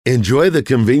Enjoy the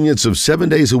convenience of 7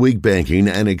 days a week banking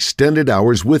and extended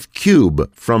hours with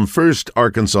Cube from First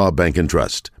Arkansas Bank and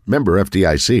Trust. Member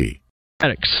FDIC.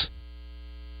 Alex.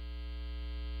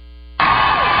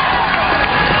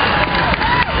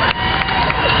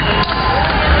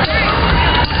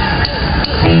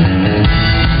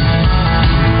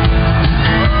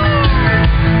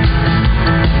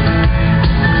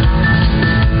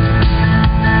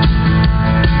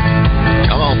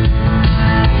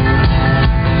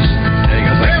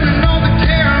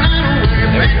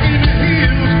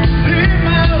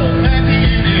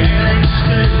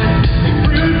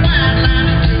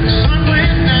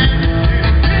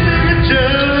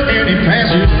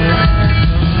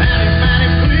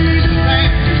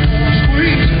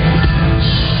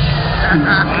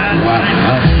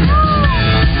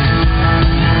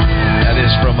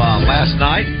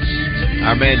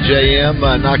 Our man JM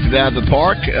knocked it out of the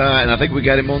park, and I think we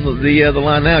got him on the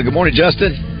line now. Good morning,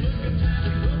 Justin.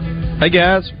 Hey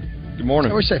guys. Good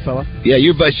morning. How we say, fella? Yeah,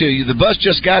 the bus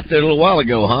just got there a little while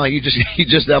ago, huh? You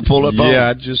just now pulled up. Yeah,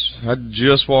 I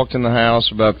just walked in the house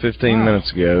about 15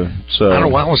 minutes ago. So I don't know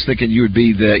why I was thinking you would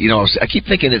be I keep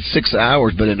thinking it's 6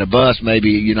 hours, but in a bus maybe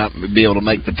you're not be able to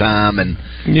make the time. And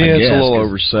yeah, it's a little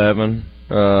over 7.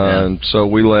 And so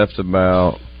we left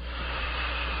about,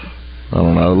 I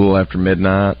don't know, a little after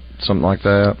midnight, something like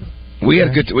that. We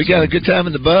got a good time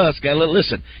in the bus.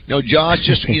 Listen, Josh.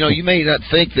 Just you may not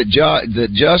think that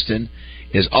Justin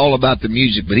is all about the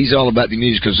music, but he's all about the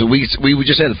music because we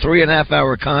just had a 3.5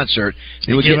 hour concert.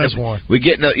 And we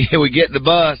get in the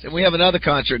bus, and we have another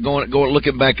concert going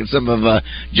looking back at some of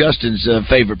Justin's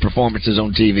favorite performances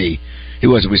on TV. Who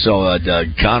was it? We saw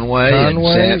Conway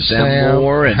and Sam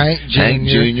Moore and Hank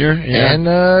Jr. And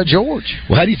George.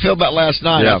 Well, how do you feel about last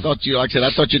night? Yeah. I thought you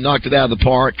knocked it out of the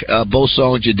park. Both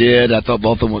songs you did, I thought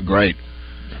both of them were great.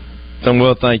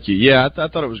 Well, thank you. Yeah, I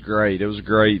thought it was great. It was a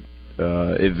great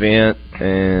event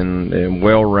and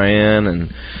well ran,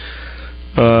 and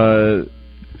I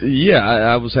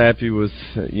was happy with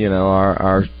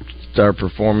our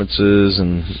performances,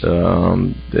 and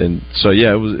so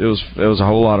yeah, it was a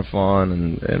whole lot of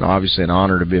fun, and obviously an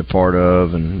honor to be a part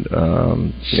of, and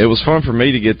it was fun for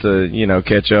me to get to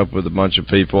catch up with a bunch of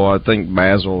people. I think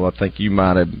Basil, you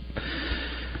might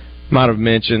have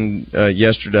mentioned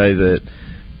yesterday that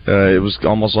it was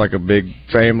almost like a big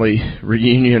family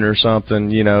reunion or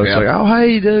something. It's like, oh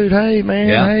hey dude, hey man,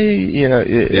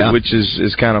 hey, which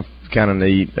is kind of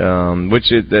neat,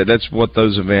 that's what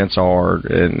those events are,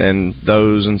 and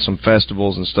those and some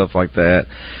festivals and stuff like that.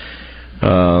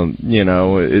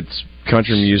 It's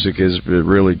country music is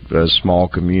really a small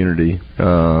community,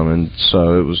 and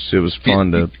so it was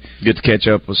fun to get to catch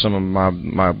up with some of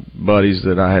my buddies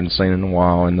that I hadn't seen in a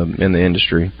while in the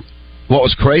industry. What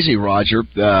was crazy, Roger,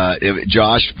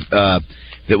 Josh,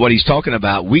 that what he's talking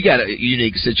about, we got a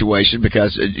unique situation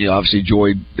because obviously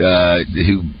Joy,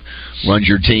 who runs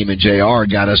your team, and JR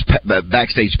got us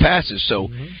backstage passes. So,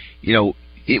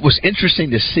 it was interesting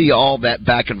to see all that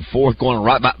back and forth going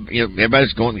right by.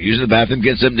 Everybody's going using the bathroom,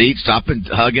 getting something to eat, stopping,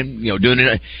 hugging,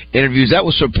 doing interviews. That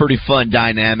was a pretty fun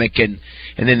dynamic, and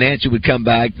then Nancy would come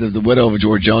back, the widow of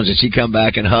George Jones, and she'd come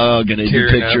back and hug and do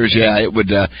pictures. It would.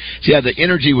 The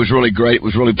energy was really great. It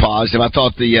was really positive. I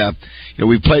thought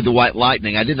we played the White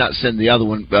Lightning. I did not send the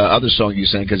other song you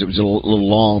sang because it was a little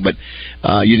long, but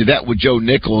you did that with Joe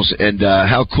Nichols, and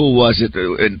how cool was it?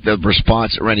 The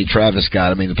response that Randy Travis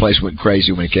got. I mean, the place went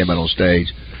crazy when he came out on stage.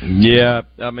 Yeah,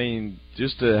 I mean,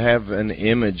 just to have an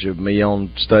image of me on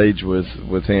stage with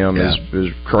him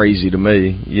is crazy to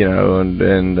me,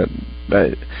 and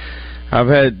I've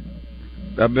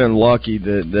been lucky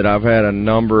that I've had a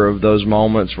number of those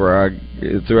moments where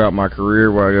throughout my career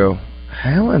where I go,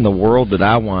 how in the world did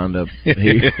I wind up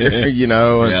here?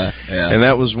 And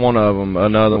that was one of them.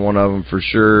 Another one of them for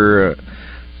sure.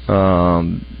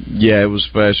 It was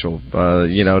special.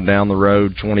 Down the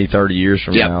road, 20, 30 years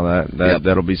from now,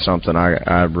 that'll be something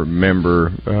I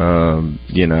remember.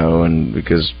 And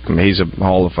because he's a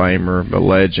Hall of Famer, a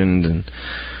legend, and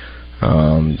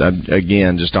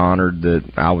again, just honored that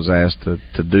I was asked to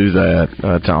do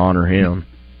that to honor him.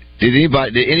 Did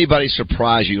anybody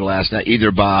surprise you last night, either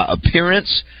by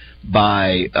appearance,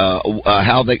 by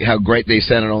how great they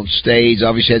sounded on stage?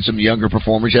 Obviously, had some younger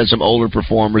performers, had some older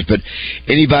performers, but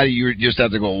anybody you were just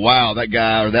out there going, "Wow, that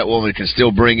guy or that woman can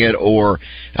still bring it," or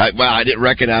 "Wow, I didn't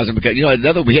recognize him," because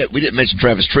we didn't mention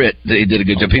Travis Tritt. That he did a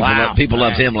good job. People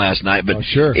loved him last night, but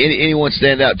sure. Anyone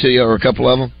stand out to you, or a couple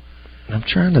of them? I'm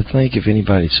trying to think if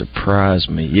anybody surprised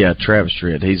me. Yeah, Travis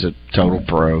Tritt. He's a total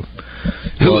pro.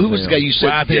 Who was the guy you said?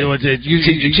 Well, I think it was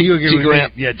T.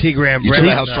 Graham. Yeah, T. Graham. You told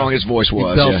how strong his voice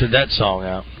was. He belted that song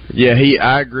out. Yeah,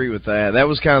 I agree with that. That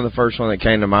was kind of the first one that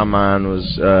came to my mind.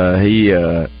 Was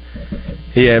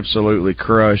he absolutely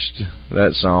crushed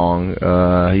that song.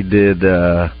 He did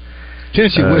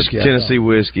Tennessee Whiskey. Tennessee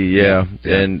Whiskey, yeah,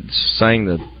 and sang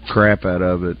the crap out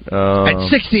of it. At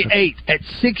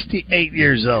 68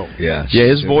 years old. Yeah,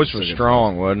 his voice was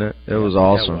strong, wasn't it? It was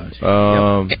awesome.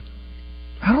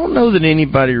 I don't know that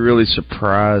anybody really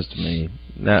surprised me.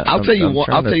 I'll tell you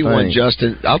one,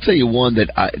 Justin. I'll tell you one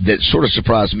that sort of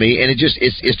surprised me, and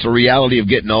it's the reality of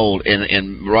getting old.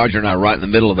 And Roger and I are right in the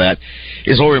middle of that.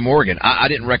 Is Lori Morgan? I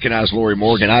didn't recognize Lori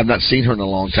Morgan. I have not seen her in a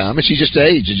long time, and she's just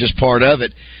age. It's just part of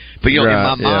it. But, in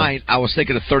my mind, I was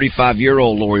thinking of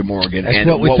 35-year-old Lori Morgan. That's and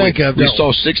what we think of. We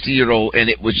saw 60-year-old, and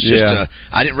it was just,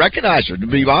 I didn't recognize her, to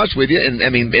be honest with you. And,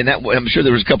 I'm sure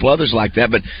there was a couple others like that.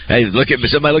 But, hey,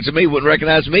 somebody looks at me, wouldn't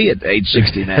recognize me at age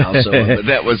 60 now. So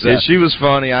that was... she was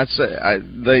funny. I'd say,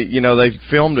 they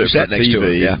filmed it for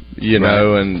TV,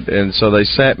 and so they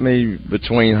sat me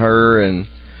between her and...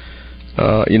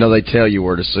 they tell you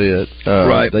where to sit.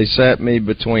 Right. They sat me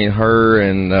between her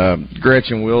and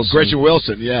Gretchen Wilson. Gretchen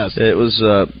Wilson, yes. It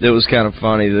was kind of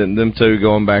funny, them two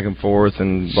going back and forth,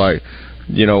 and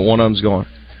one of them's going,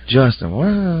 Justin, what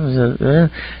is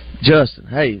it? Justin,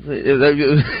 hey,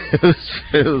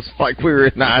 it was like we were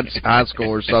in high school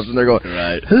or something. They're going,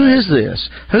 right. Who is this?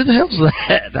 Who the hell's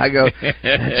that? I go,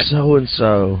 that's so and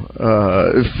so.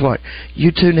 It's like,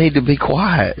 you two need to be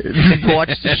quiet and watch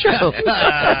the show.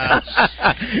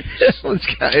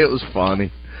 It was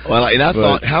funny. Well, and I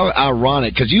thought, how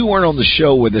ironic, because you weren't on the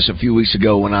show with us a few weeks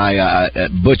ago when I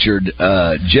butchered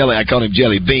Jelly. I called him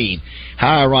Jelly Bean.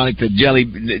 How ironic that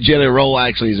Jelly Roll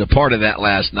actually is a part of that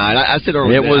last night. I said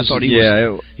earlier, I thought he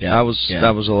was. I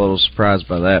was a little surprised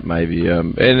by that, maybe.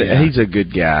 He's a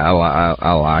good guy.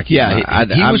 I like him. Yeah,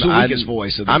 he was the weakest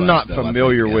voice of the bunch, not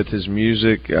familiar with his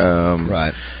music.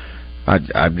 Right.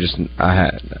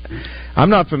 I'm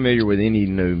not familiar with any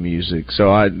new music,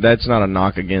 so that's not a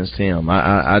knock against him.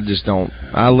 I just don't.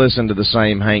 I listen to the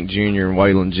same Hank Jr. and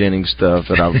Waylon Jennings stuff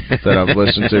that I've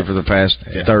listened to for the past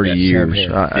 30 years.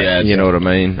 You know what I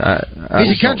mean?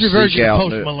 He's a country version of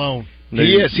Post Malone.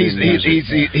 He is.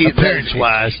 He's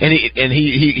appearance-wise, and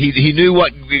he knew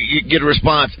what get a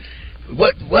response.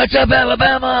 What's up,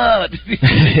 Alabama?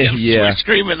 Yeah,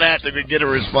 screaming that to get a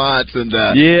response, and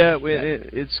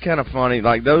it's kind of funny.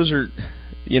 Like those are,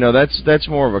 that's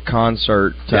more of a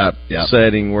concert type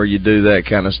setting where you do that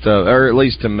kind of stuff, or at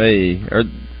least to me, or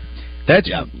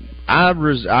that's. I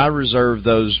reserve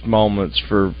those moments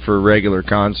for regular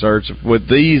concerts. With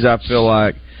these, I feel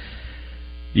like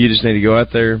you just need to go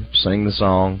out there, sing the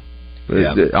song.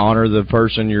 Honor the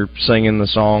person you're singing the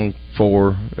song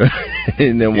for,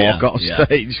 and then walk off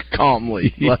stage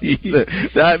calmly. Hey,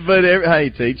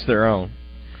 to each their own.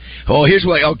 Oh, here's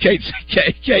what. Oh, Kate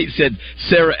said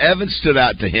Sarah Evans stood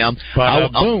out to him.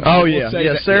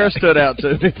 Sarah stood out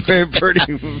to me. Pretty.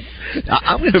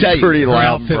 I'm going to tell you, pretty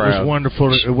loud. It was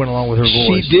wonderful. It went along with her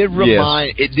voice.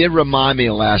 It did remind me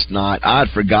of last night. I'd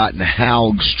forgotten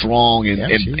how strong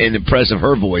and impressive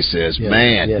her voice is.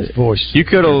 Man, voice. You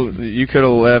could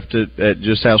have left it at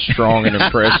just how strong and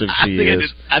impressive she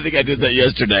is. I think I did that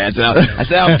yesterday. I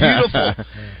said how beautiful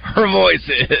her voice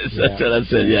is. That's what I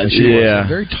said. Yeah, she was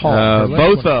very tall.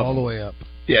 Both of them all the way up.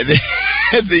 Yeah,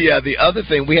 the other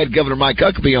thing, we had Governor Mike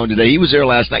Huckabee on today. He was there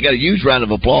last night. Got a huge round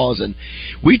of applause, and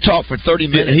we talked for 30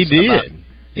 minutes. He did.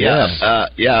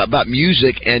 About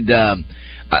music, and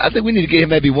I think we need to get him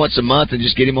maybe once a month and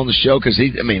just get him on the show because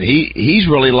he's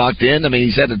really locked in. I mean,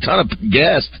 he's had a ton of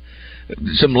guests.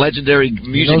 Some legendary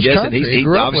music guests, and he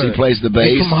obviously plays the bass.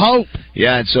 He's from Hope.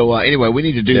 Yeah, and so anyway, we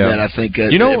need to do that. I think.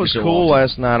 What was cool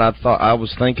last night? I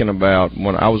was thinking about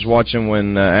when I was watching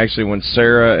when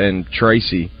Sarah and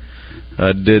Tracy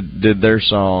did their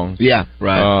song. Yeah,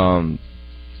 right.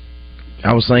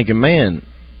 I was thinking, man,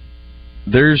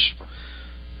 there's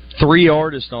 3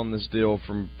 artists on this deal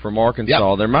from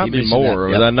Arkansas. Yep. There might be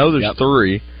more. I know there's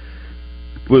 3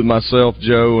 with myself,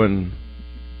 Joe, and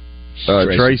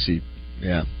Tracy.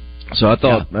 Yeah. So I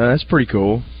thought, man, that's pretty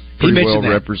cool. Pretty well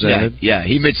represented. Yeah,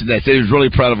 he mentioned that. He was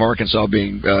really proud of Arkansas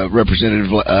being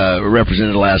represented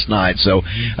last night. So,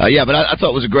 but I thought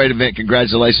it was a great event.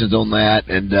 Congratulations on that.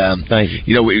 And thank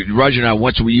you. Roger and I,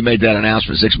 once you made that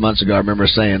announcement 6 months ago, I remember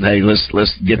saying, "Hey,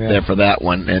 let's get there for that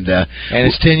one." And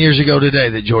it's 10 years ago today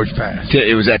that George passed.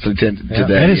 It was actually 10 today.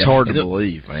 That is hard to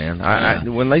believe, man. I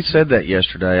when they said that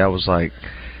yesterday, I was like,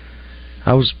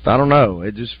 I don't know.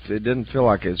 It didn't feel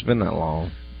like it's been that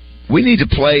long. We need to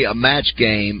play a match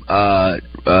game,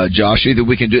 Josh. Either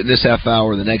we can do it in this half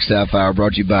hour or the next half hour,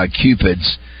 brought to you by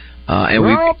Cupid's.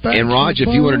 And Raj, if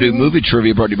you want to do movie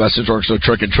trivia, brought to you by Central Arkansas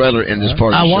Truck and Trailer in this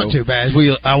part of the show. I want to, Baz.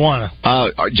 I want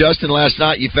to. Justin, last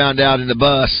night you found out in the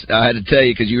bus, I had to tell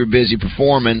you because you were busy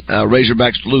performing,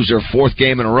 Razorbacks lose their fourth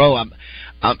game in a row.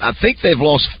 I think they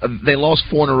lost 4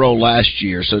 in a row last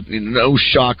year, so no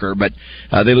shocker, but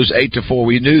they lose 8-4.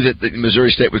 We knew that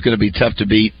Missouri State was going to be tough to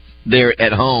beat there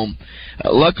at home.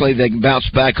 Luckily, they can bounce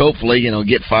back, hopefully,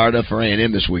 get fired up for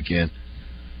A&M this weekend.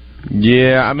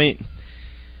 Yeah, I mean,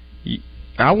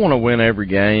 I want to win every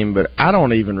game, but I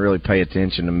don't even really pay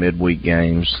attention to midweek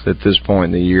games at this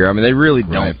point in the year. I mean, they really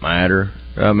don't matter.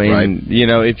 I mean,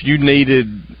 if you needed,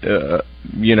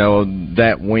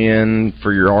 that win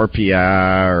for your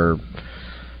RPI or,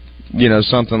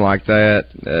 something like that,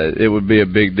 it would be a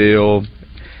big deal.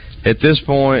 At this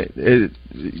point,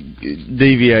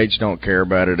 DVH don't care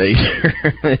about it either.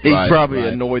 He's probably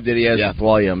annoyed that he has to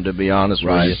play them, to be honest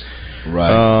with you.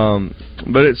 Right.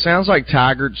 But it sounds like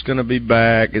Tyggart's going to be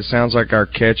back. It sounds like our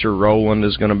catcher Roland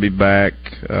is going to be back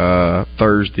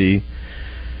Thursday.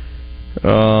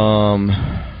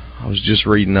 I was just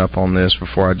reading up on this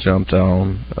before I jumped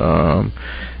on.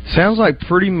 Sounds like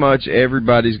pretty much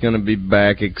everybody's going to be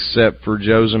back except for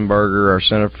Josenberger, our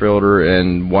center fielder,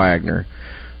 and Wagner.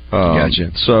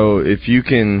 Gotcha. So if you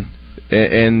can,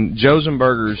 and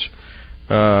Josenberger's,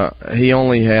 he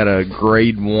only had a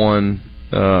grade 1.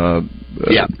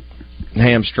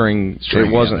 Hamstring.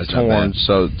 It wasn't torn,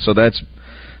 so that's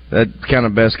kind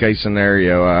of best case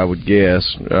scenario, I would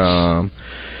guess.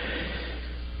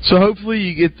 So hopefully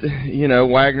you get,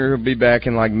 Wagner will be back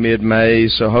in like mid-May.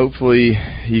 So hopefully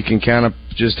you can kind of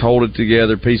just hold it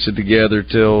together, piece it together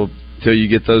till you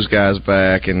get those guys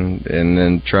back, and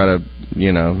then try to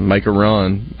make a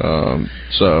run.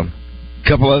 So. A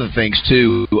couple other things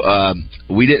too.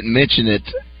 We didn't mention it.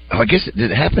 I guess it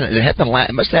did happen.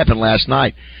 It must have happened last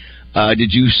night.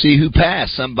 Did you see who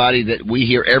passed? Somebody that we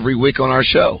hear every week on our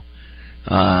show.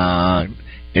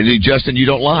 And Justin, you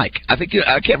don't like. I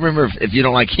can't remember if you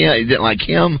don't like him. You didn't like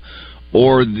him,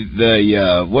 or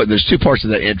what? There's two parts of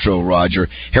that intro, Roger.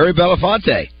 Harry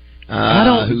Belafonte. I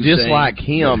don't dislike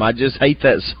him. I just hate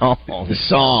that song. The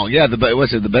song, yeah.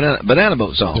 What's it? The Banana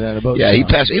Boat song. Banana Boat yeah, song. He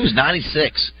passed. He was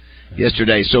 96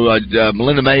 yesterday. So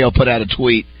Melinda Mayo put out a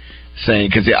tweet saying,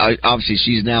 because obviously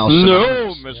she's now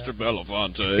no, Mr.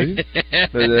 Belafonte.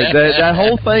 that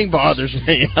whole thing bothers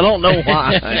me. I don't know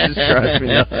why. It just drives me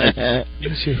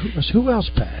nuts. Who else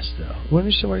passed though? Wasn't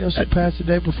there somebody else that passed the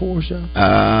day before or so?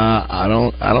 I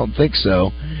don't think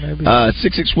so.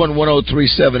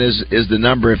 661-1037 is the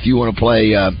number if you want to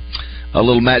play a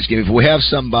little match game. If we have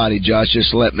somebody, Josh,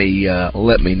 just let me know.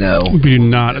 We do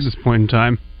not at this point in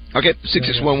time. Okay,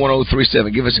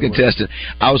 661-1037. Give us a contestant.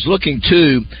 I was looking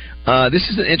too. This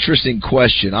is an interesting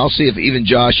question. I'll see if even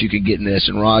Josh you can get in this,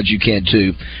 and Raj you can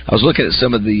too. I was looking at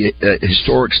some of the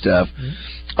historic stuff.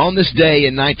 Mm-hmm. On this day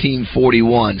in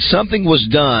 1941, something was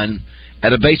done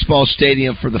at a baseball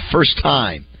stadium for the first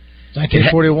time.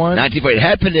 1941? 1940. It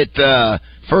happened at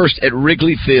first at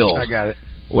Wrigley Field. I got it.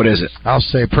 What is it? I'll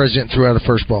say President threw out a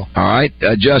first ball. All right.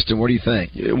 Justin, what do you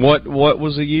think? What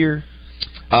was the year?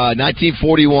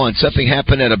 1941, something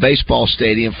happened at a baseball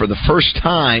stadium for the first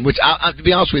time, which, to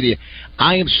be honest with you,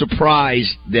 I am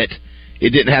surprised that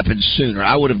it didn't happen sooner.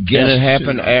 I would have guessed. And it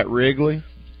happened sooner. at Wrigley?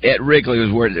 At Wrigley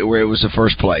was where it was the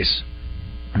first place.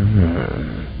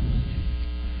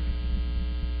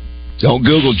 Don't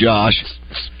Google, Josh.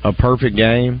 A perfect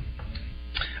game?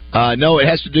 No, it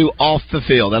has to do off the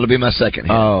field. That'll be my second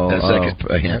hint. Second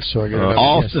hint. So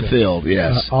off the field,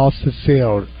 yes. Off the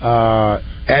field.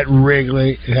 At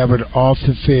Wrigley, it happened off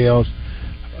the field.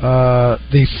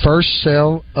 The first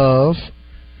sale of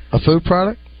a food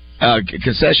product?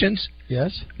 Concessions?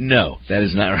 Yes. No, that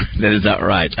is not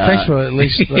right. Thanks for at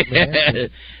least letting me answer.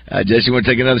 Jesse, you want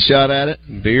to take another shot at it?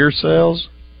 Beer sales?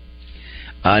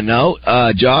 No.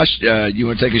 Josh, you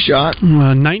want to take a shot?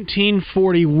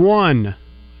 1941.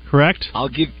 Correct?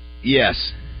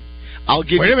 Yes.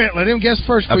 Wait a minute. Let him guess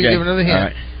first before you give another hint. All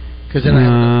right. Because then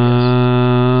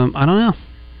I don't know.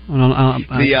 I'll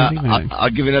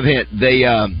give you another hint.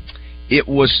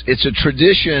 It's a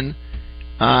tradition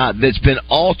that's been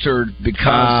altered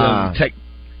because of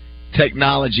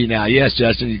technology now. Yes,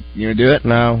 Justin, you want to do it?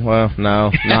 No,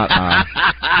 not I.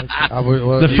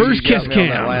 The first kiss cam.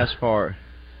 That last part.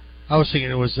 I was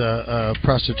thinking it was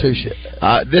prostitution.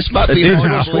 This might be a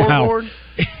digital scoreboard.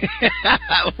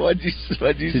 What'd you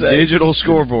say? Digital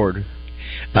scoreboard.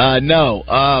 No.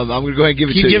 I'm going to go ahead and give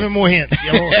it to you. Keep giving more hints.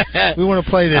 We want to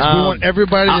play this. We want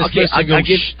everybody to listen. I'll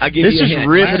give this you a is hint.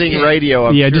 riveting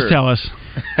radio. Just tell us.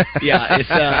 Yeah, it's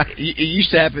it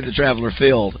used to happen in the Traveler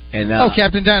Field, and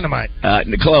Captain Dynamite.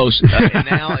 Close. And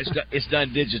now it's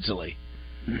done digitally.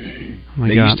 Oh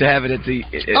They used to have it at the.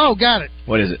 Got it.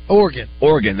 What is it? Oregon.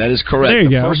 Oregon. That is correct. There you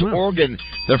go.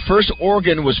 The first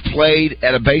organ was played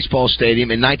at a baseball stadium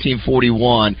in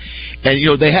 1941,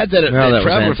 and they had that at that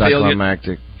Traveler was Field.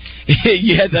 anticlimactic.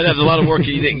 You had that. That was a lot of work,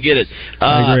 and you didn't get it.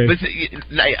 I agree. But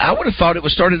I would have thought it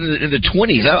was started in the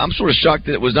 20s. I'm sort of shocked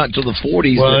that it was not until the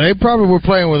 40s. Well, they probably were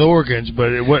playing with organs,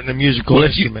 but it wasn't a musical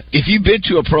instrument. If you've been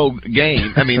to a pro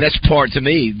game, I mean, that's part to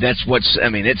me. That's what's. I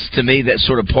mean, it's to me that's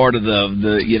sort of part of the.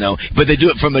 But they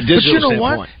do it from a digital standpoint.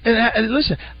 What? And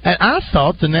listen, I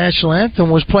thought the national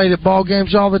anthem was played at ball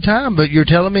games all the time, but you're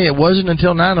telling me it wasn't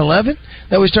until 9/11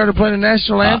 that we started playing the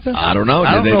national anthem? I don't know.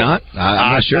 Did they not?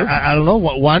 I'm not sure. I don't know.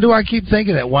 Why do I keep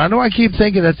thinking that? Why do I keep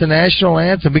thinking that the national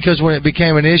anthem? Because when it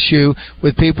became an issue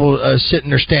with people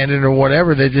sitting or standing or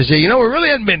whatever, they just say, we really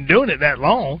hadn't been doing it that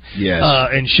long. Yes.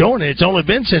 And showing it. It's only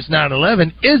been since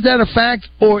 9/11. Is that a fact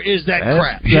or is that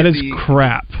crap? That is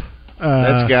crap.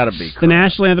 That's got to be crap. The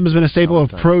national anthem has been a staple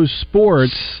of pro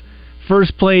sports.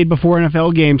 First played before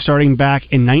NFL games starting back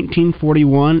in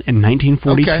 1941 and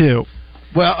 1942. Okay.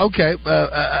 Well, okay.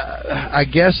 I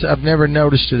guess I've never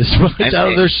noticed it as much.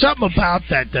 There's something about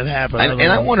that happened.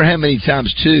 And I wonder how many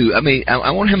times, too. I mean,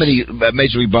 I wonder how many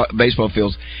Major League Baseball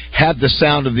fields have the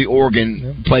sound of the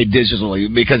organ played digitally,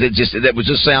 because that was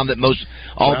just sound that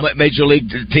all Major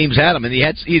League teams had them. And you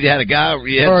either had a guy or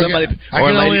you had somebody. I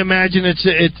can only imagine it's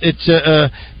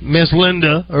Miss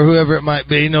Linda or whoever it might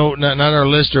be. No, not our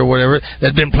list or whatever.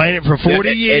 That's been playing it for 40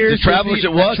 years. At the Travelers,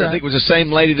 it was. I think it was the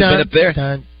same lady that's been up there.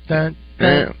 And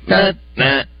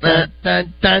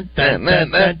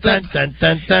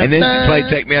then she played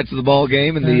 "Take Me Out to the Ball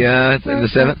Game" in the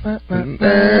seventh.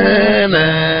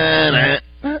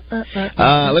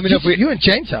 Let me know if you and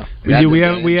Chainsaw.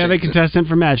 We have a contestant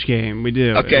for Match Game. We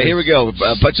do. Okay, here we go.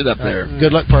 Punch it up there.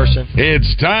 Good luck, person.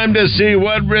 It's time to see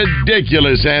what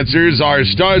ridiculous answers our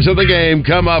stars of the game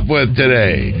come up with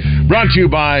today. Brought to you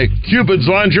by Cupid's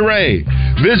Lingerie.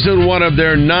 Visit one of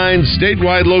their 9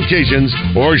 statewide locations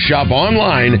or shop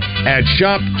online at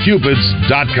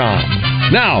shopcupids.com.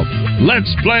 Now,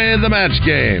 let's play the match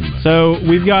game. So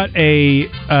we've got a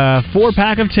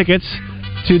 4-pack of tickets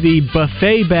to the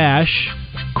Buffet Bash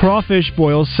Crawfish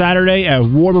Boil Saturday at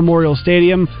War Memorial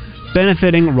Stadium,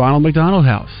 benefiting Ronald McDonald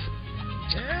House.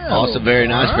 Awesome, very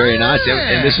nice, very nice.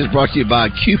 And this is brought to you by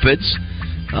Cupid's.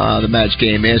 The match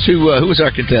game is. Who is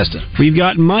our contestant? We've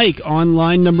got Mike on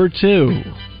line number 2.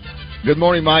 Good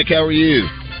morning, Mike. How are you?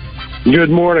 Good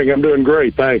morning. I'm doing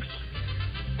great. Thanks.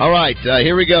 All right,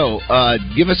 here we go.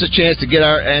 Give us a chance to get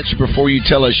our answer before you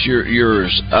tell us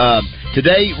yours.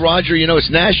 Today, Roger, it's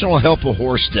National Help a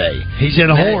Horse Day. He said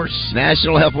a horse.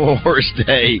 National Help a Horse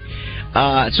Day.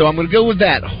 So I'm going to go with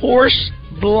that. Horse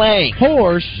blank.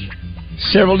 Horse.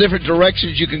 Several different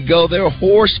directions you can go there.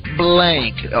 Horse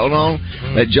blank. Hold on.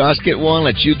 Let Josh get one.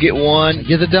 Let you get one.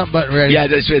 Get the dump button ready. Yeah,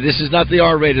 this is not the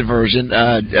R-rated version.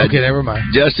 Okay, never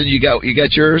mind. Justin, you got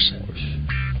yours?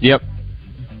 Yep.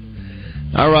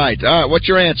 All right. What's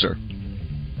your answer?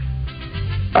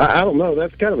 I don't know.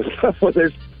 That's kind of a tough one.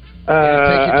 There's.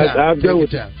 I'll go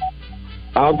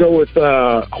with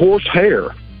horse hair.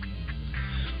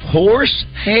 Horse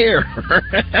hair.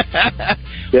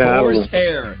 Yeah, horse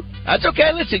hair. That's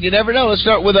okay. Listen, you never know. Let's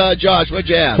start with Josh. What'd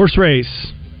you have? Horse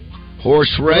race.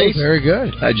 Horse race. Oh, very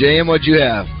good. JM, what'd you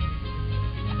have?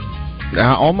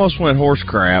 I almost went horse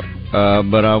crap,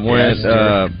 but I went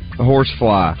horse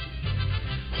fly.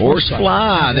 Horse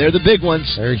fly. They're the big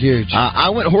ones. They're huge. I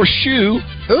went horseshoe.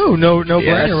 Ooh, no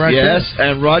brainer right there. Yes,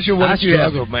 and Roger, what did you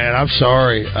have? Man, I'm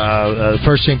sorry. The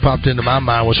first thing popped into my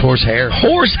mind was horse hair.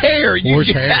 Horse hair.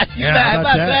 Horse hair. How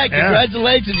about that? Yeah.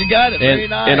 Congratulations, you got it. Very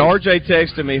nice. And RJ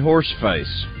texted me horse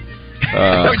face.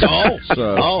 That's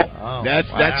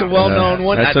a well-known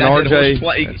one. That's an RJ.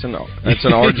 That's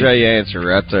an RJ answer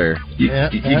right there. You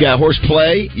got horse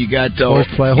play. You got horse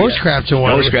play. Horse crap's a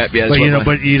one. Horse crap. Yeah,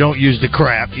 but you don't use the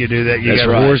crap. You do that. You got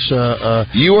right. Horse.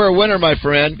 You were a winner, my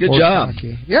friend. Good job.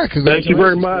 Hockey. Yeah, congratulations. Thank you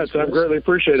very much. I greatly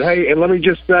appreciate it. Hey, and let me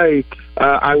just say,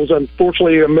 I was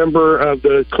unfortunately a member of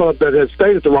the club that had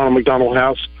stayed at the Ronald McDonald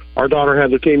House. Our daughter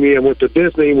had leukemia and went to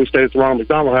Disney, and we stayed at the Ronald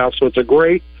McDonald House. So it's a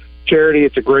great charity.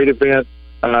 It's a great event.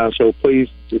 So please,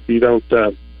 if you don't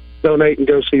donate and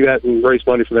go see that and raise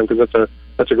money for them, because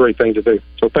that's a great thing to do.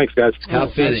 So thanks, guys. How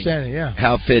fitting. Outstanding, yeah.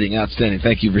 How fitting. Outstanding.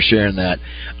 Thank you for sharing that.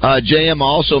 JM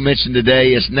also mentioned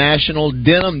today is National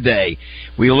Denim Day.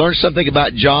 We learned something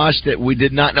about Josh that we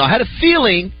did not know. I had a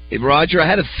feeling, Roger,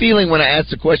 when I asked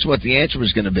the question what the answer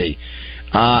was going to be.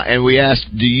 And we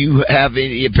asked, do you have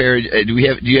any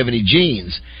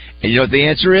jeans? And you know what the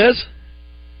answer is?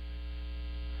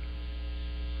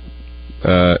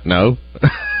 No.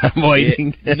 I'm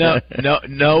waiting.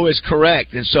 No is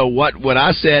correct. And so what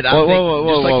I said...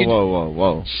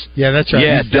 Whoa. Yeah, that's right.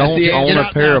 Yeah, you don't own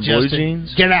a pair of blue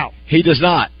jeans? Get out. He does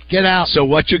not. Get out. So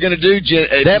what you're going to do...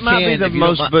 that might be the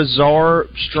most bizarre,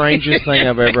 strangest thing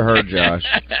I've ever heard, Josh.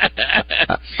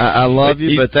 I love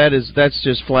you, but that's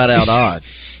just flat out odd.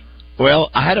 Well,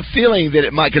 I had a feeling that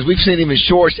it might, because we've seen him in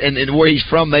shorts, and where he's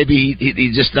from, maybe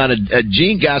he's just not a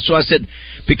jean guy. So I said,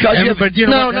 because no.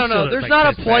 There's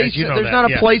not a place. There's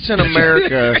not a place in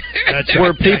America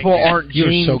where people aren't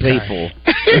jean people.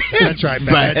 That's right,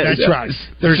 Baz. That's right.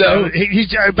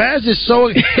 Baz is so.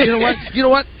 You know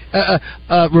what?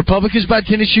 Republicans buy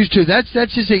tennis shoes too. That's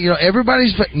just it.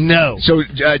 Everybody's no. So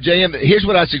JM, here's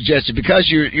what I suggested. Because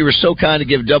you were so kind to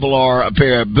give Double R a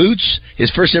pair of boots,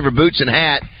 his first ever boots and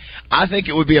hat. I think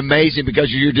it would be amazing, because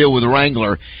of your deal with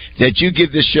Wrangler, that you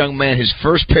give this young man his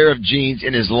first pair of jeans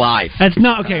in his life. That's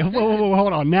not okay. Whoa,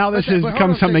 hold on. Now this has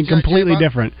become something completely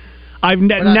different. I've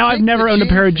never owned a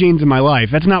pair of jeans in my life.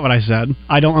 That's not what I said.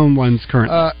 I don't own ones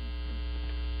currently.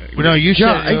 No, you said.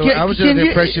 I was under the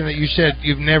impression that you said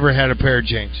you've never had a pair of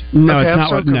jeans. No, it's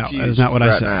not what. No, that's not what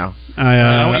I said. Now.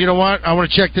 You know what? I want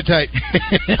to check the tape.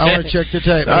 All right,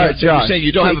 Josh. You're saying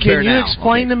you don't have a pair now. Can you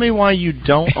explain to me why you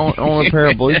don't own a pair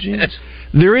of blue jeans?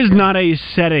 There is not a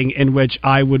setting in which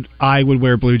I would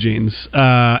wear blue jeans.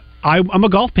 I'm a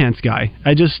golf pants guy.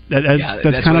 That's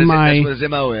kind of my. That's what his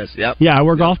MO is. Yep. Yeah, I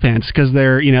wear golf pants because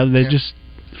they're just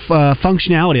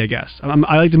functionality. I guess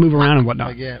I like to move around and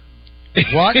whatnot.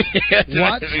 What?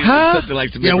 Huh?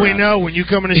 Yeah, we know when you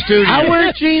come in the studio. I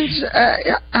wear jeans.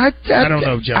 I don't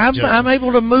know, John. I'm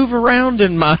able to move around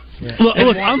in my. Yeah. Look,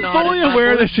 I'm fully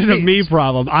aware this is a me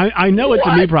problem. I know it's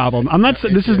a me problem. I'm not.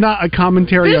 This is not a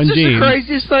commentary on jeans.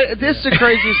 This is the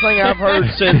craziest thing I've heard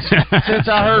since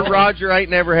I heard Roger ain't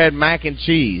never had mac and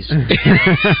cheese.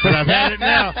 But I've had it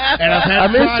now, and I've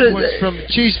had fried ones from the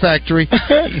Cheese Factory.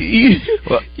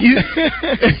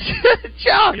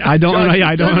 I don't know.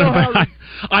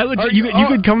 You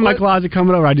could come in my closet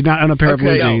coming over. I did not own a pair of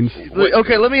blue jeans.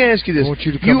 Okay, let me ask you this.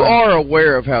 You are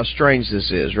aware of how strange this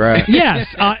is, right? Yes.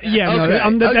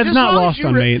 That's not lost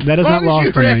on me. That is not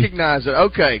lost on me. You recognize it.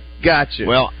 Okay, gotcha.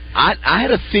 Well, I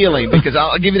had a feeling, because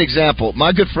I'll give you an example.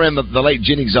 My good friend, the late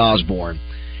Jennings Osborne,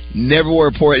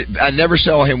 I never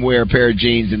saw him wear a pair of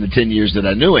jeans in the 10 years that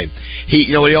I knew him.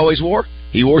 You know what he always wore?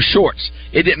 He wore shorts.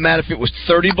 It didn't matter if it was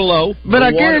 30 below. But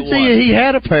I guarantee you he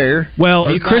had a pair. Well,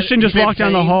 Christian just walked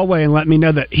down the hallway and let me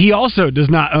know that he also does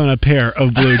not own a pair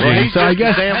of blue jeans. So I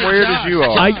guess damn weird as you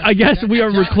are. I guess we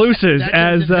are recluses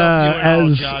as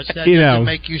you know.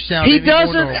 Make you sound he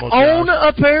doesn't own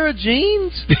a pair of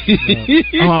jeans.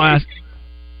 I'll ask.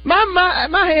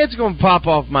 My head's going to pop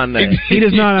off my neck. He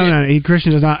does not own any.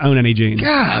 Christian does not own any jeans.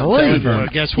 Golly.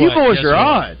 Guess what? You boys are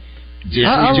odd.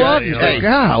 I love you.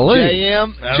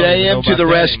 JM to the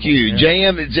rescue.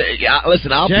 Listen,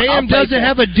 JM doesn't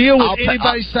have a deal with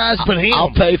anybody's size but him.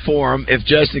 I'll pay for him if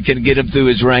Justin can get him through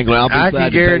his Wrangler. I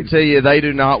can guarantee you they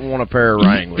do not want a pair of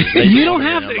Wranglers. You don't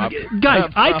have to, guys.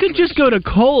 I could just go to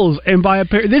Kohl's and buy a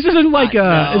pair. This isn't like we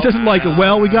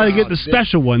got to get the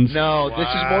special ones. No, this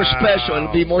is more special.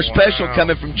 It'll be more special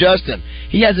coming from Justin.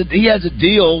 He has a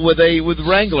deal with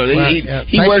Wrangler.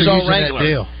 He wears all Wrangler.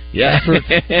 Deal. Yeah.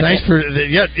 Thanks,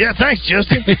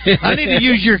 Justin. I need to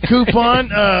use your coupon,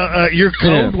 your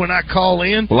code when I call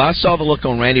in. Well, I saw the look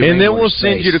on Randy. And then we'll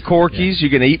send you to Corky's. You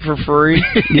can eat for free.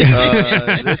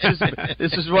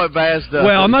 This is what Baz does.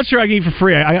 Well, I'm not sure I can eat for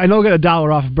free. I know I get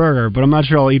 $1 off a burger, but I'm not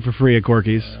sure I'll eat for free at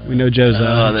Corky's. We know Joe's.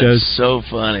 That's so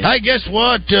funny. Hey, guess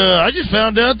what? I just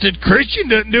found out that Christian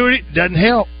doesn't do it. Doesn't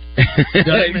help.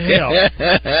 Doesn't help.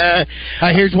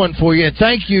 Here's one for you. And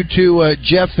thank you to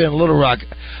Jeff in Little Rock.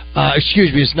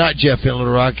 Excuse me, it's not Jeff in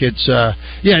Little Rock. It's it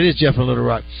is Jeff in Little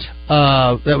Rock.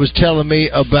 That was telling me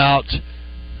about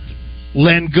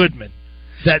Len Goodman,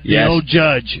 the old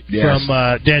judge from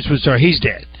Dance with the Stars. He's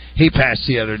dead. He passed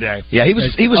the other day. Yeah, he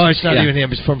was. Oh, it's not even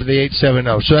him. It's from the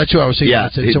 870. So that's who I was thinking. Yeah,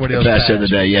 somebody else passed the other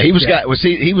day. Yeah, he was guy.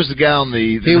 He was the guy on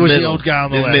the. He was the old guy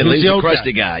on the left. He was the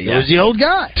crusty guy. Yeah, he was the old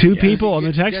guy. Two people on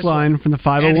the text line from the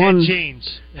 501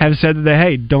 have said that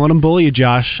hey, don't let them bully you,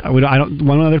 Josh. I don't.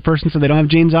 One other person said they don't have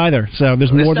jeans either. So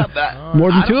there's more than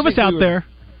two of us out there.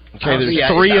 Okay, there's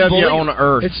three of you on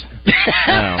Earth. It's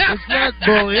not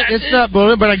bullying. It's not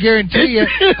bullying, but I guarantee you,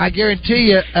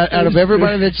 out of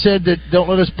everybody that said that don't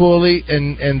let us bully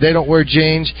and they don't wear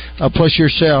jeans, plus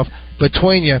yourself,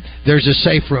 between you, there's a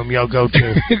safe room you'll go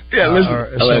to. Yeah, listen. Or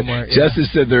somewhere. Justice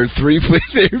said there are three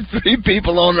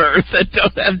people on Earth that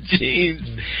don't have genes.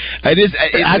 I've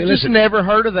just never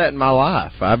heard of that in my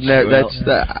life. I've never.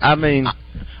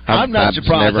 I'm not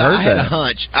surprised. I had a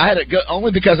hunch. I had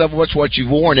only because I've watched what you've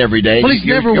worn every day. Well, he's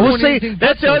never worn anything.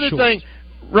 That's the other thing.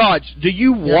 Raj, do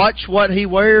you watch what he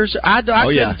wears? I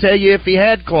couldn't tell you if he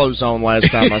had clothes on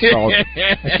last time I saw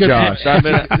Josh.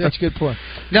 That's a good point.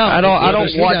 No, I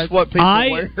don't watch what people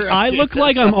wear. I look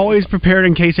like I'm always prepared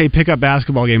in case a pickup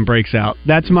basketball game breaks out.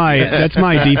 That's my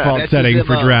default setting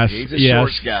for dress. He's a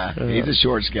shorts guy. He's a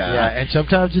shorts guy. Yeah, and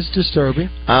sometimes it's disturbing.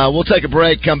 We'll take a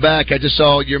break. Come back. I just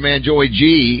saw your man Joey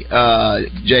G.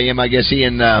 JM. I guess he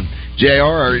and JR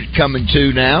are coming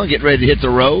to now, getting ready to hit the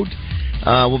road.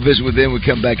 We'll visit with them when we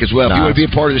come back as well. Nice. If you want to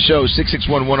be a part of the show,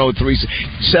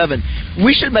 661-1037.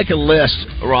 We should make a list,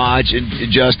 Raj and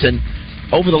Justin,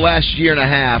 over the last year and a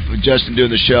half of Justin doing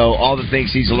the show, all the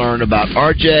things he's learned about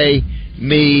RJ,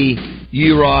 me,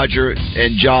 you, Roger,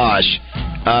 and Josh,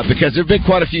 because there have been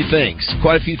quite a few things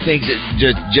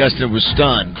that Justin was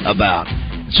stunned about.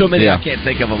 So many I can't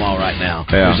think of them all right now.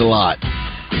 Yeah. There's a lot.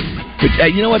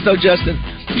 But you know what, though, Justin?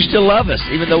 You still love us,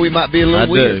 even though we might be a little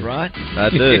weird, right? I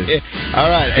do. All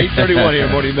right, 8:31 here,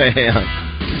 Morning Mayhem.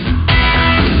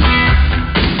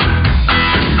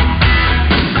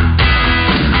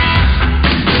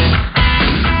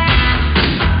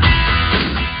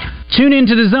 Tune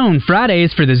into The Zone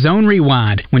Fridays for The Zone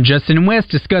Rewind, when Justin and Wes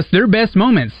discuss their best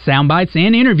moments, sound bites,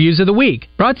 and interviews of the week.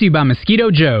 Brought to you by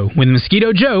Mosquito Joe. With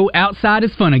Mosquito Joe, outside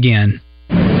is fun again.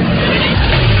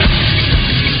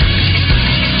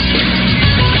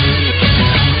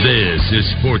 This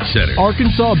is SportsCenter.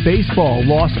 Arkansas baseball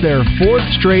lost their fourth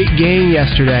straight game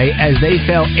yesterday as they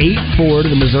fell 8-4 to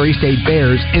the Missouri State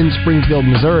Bears in Springfield,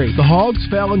 Missouri. The Hogs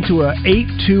fell into an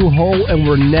 8-2 hole and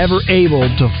were never able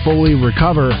to fully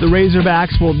recover. The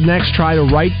Razorbacks will next try to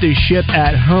right the ship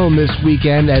at home this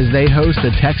weekend as they host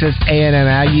the Texas A&M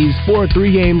Aggies for a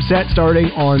 3-game set starting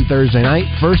on Thursday night.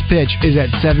 First pitch is at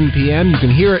 7 p.m. You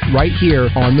can hear it right here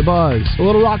on The Buzz. The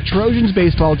Little Rock Trojans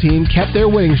baseball team kept their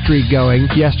winning streak going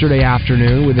yesterday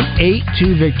afternoon with an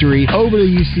 8-2 victory over the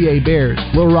UCA Bears.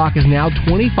 Little Rock is now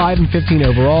 25-15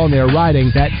 overall, and they are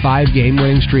riding that 5-game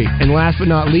winning streak. And last but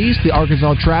not least, the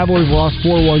Arkansas Travelers lost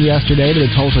 4-1 yesterday to the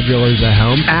Tulsa Drillers at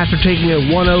home. After taking a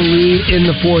 1-0 lead in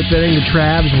the fourth inning, the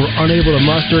Travs were unable to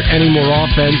muster any more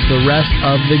offense the rest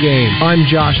of the game. I'm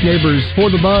Josh Neighbors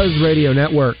for the Buzz Radio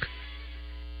Network.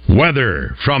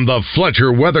 Weather from the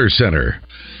Fletcher Weather Center.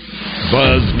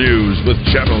 Buzz News with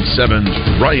Channel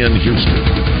 7's Ryan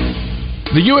Houston.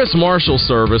 The U.S. Marshal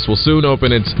Service will soon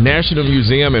open its National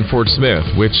Museum in Fort Smith,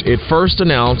 which it first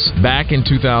announced back in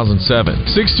 2007.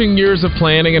 16 years of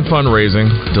planning and fundraising,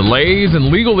 delays,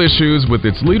 and legal issues with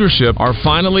its leadership are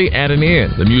finally at an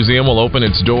end. The museum will open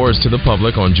its doors to the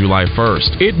public on July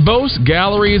 1st. It boasts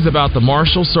galleries about the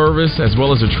Marshal Service as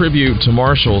well as a tribute to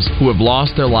marshals who have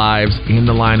lost their lives in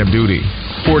the line of duty.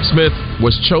 Fort Smith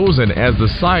was chosen as the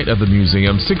site of the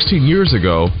museum 16 years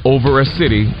ago over a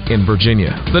city in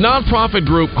Virginia. The nonprofit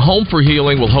group Home for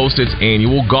Healing will host its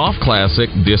annual golf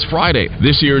classic this Friday.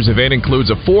 This year's event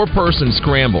includes a 4-person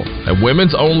scramble, a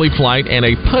women's-only flight, and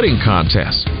a putting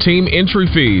contest. Team entry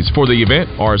fees for the event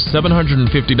are $750.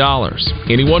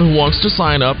 Anyone who wants to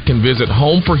sign up can visit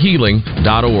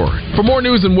homeforhealing.org. For more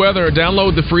news and weather,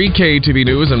 download the free KTV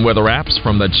News and weather apps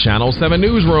from the Channel 7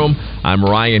 Newsroom. I'm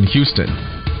Ryan Houston.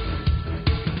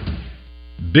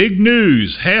 Big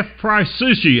news, half-price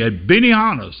sushi at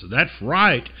Benihana's. That's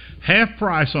right, half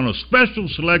price on a special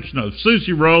selection of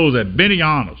sushi rolls at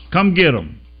Benihana's. Come get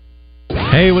them.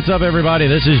 Hey, what's up,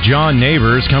 everybody? This is John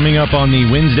Neighbors. Coming up on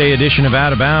the Wednesday edition of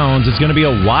Out of Bounds, it's going to be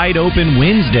a wide-open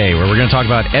Wednesday where we're going to talk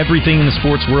about everything in the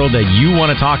sports world that you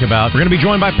want to talk about. We're going to be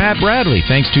joined by Pat Bradley,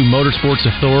 thanks to Motorsports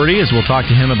Authority, as we'll talk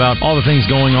to him about all the things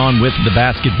going on with the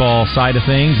basketball side of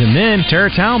things. And then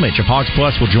Tara Talmadge of Hogs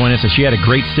Plus will join us as she had a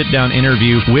great sit-down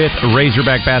interview with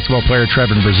Razorback basketball player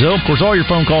Trevor Brazil. Of course, all your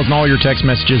phone calls and all your text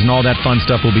messages and all that fun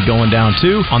stuff will be going down,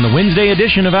 too, on the Wednesday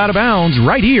edition of Out of Bounds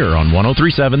right here on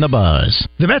 103.7 The Buzz.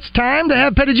 The best time to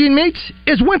have Pettigene meats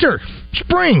is winter,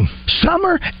 spring,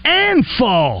 summer, and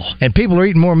fall. And people are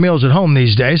eating more meals at home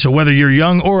these days, so whether you're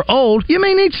young or old, you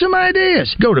may need some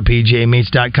ideas. Go to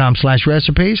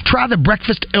pjmeats.com/recipes. Try the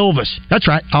Breakfast Elvis. That's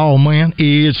right. Oh, man,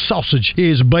 it's sausage,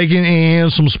 it's bacon,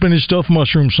 and some spinach stuffed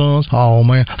mushroom, sons. Oh,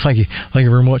 man. Thank you. Thank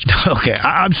you very much. Okay,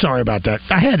 I'm sorry about that.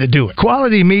 I had to do it.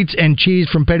 Quality meats and cheese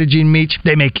from Pettigene Meats,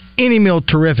 they make any meal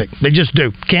terrific. They just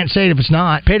do. Can't say it if it's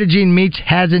not. Pettigene Meats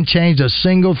hasn't changed a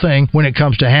single thing when it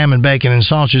comes to ham and bacon and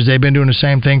sausages. They've been doing doing the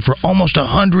same thing for almost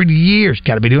 100 years.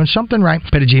 Got to be doing something right.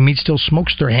 Petit Meat still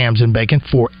smokes their hams and bacon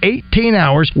for 18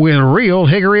 hours with real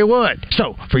hickory wood.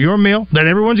 So, for your meal that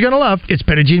everyone's going to love, it's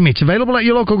Petit Meats. Available at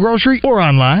your local grocery or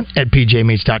online at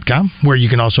pjmeats.com, where you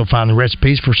can also find the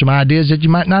recipes for some ideas that you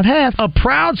might not have. A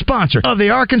proud sponsor of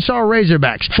the Arkansas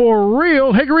Razorbacks. For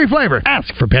real hickory flavor,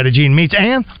 ask for Petit Meats,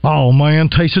 and, oh man,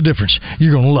 taste the difference.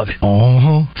 You're going to love it.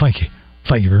 Thank you.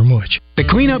 Thank you very much. The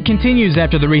cleanup continues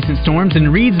after the recent storms,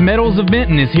 and Reed's Metals of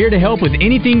Benton is here to help with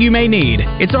anything you may need.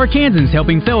 It's Arkansans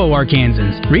helping fellow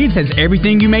Arkansans. Reed's has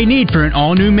everything you may need for an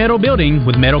all-new metal building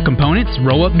with metal components,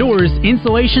 roll-up doors,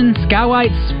 insulation,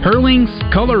 skylights, purlings,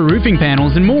 color roofing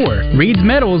panels, and more. Reed's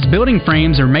Metals building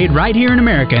frames are made right here in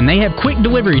America, and they have quick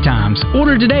delivery times.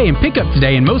 Order today and pick up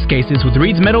today in most cases with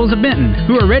Reed's Metals of Benton,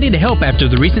 who are ready to help after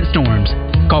the recent storms.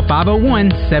 Call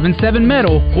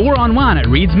 501-77-METAL or online at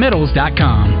reedsmetals.com.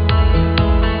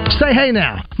 Say hey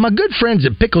now. My good friends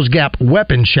at Pickles Gap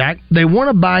Weapon Shack, they want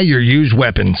to buy your used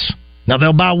weapons. Now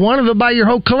they'll buy one or they'll buy your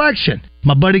whole collection.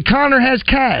 My buddy Connor has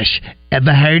cash.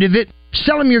 Ever heard of it?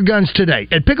 Sell him your guns today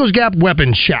at Pickles Gap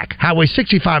Weapon Shack, Highway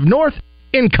 65 North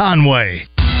in Conway.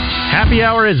 Happy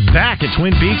Hour is back at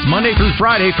Twin Peaks Monday through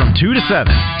Friday from 2 to 7.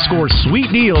 Score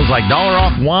sweet deals like $1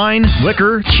 off wine,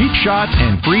 liquor, cheap shots,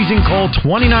 and freezing cold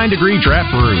 29-degree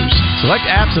draft brews. Select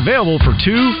apps available for $2,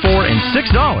 $4, and $6.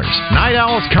 Night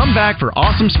Owls come back for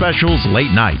awesome specials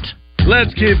late night.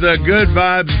 Let's keep the good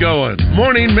vibes going.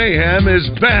 Morning Mayhem is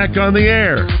back on the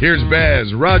air. Here's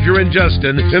Baz, Roger, and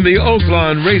Justin in the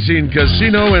Oaklawn Racing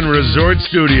Casino and Resort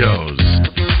Studios.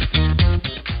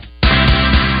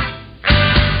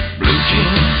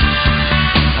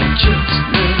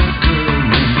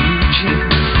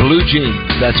 Blue Jeans.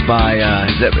 That's by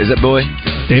is that Bowie?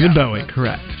 David Bowie,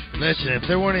 correct. Listen, if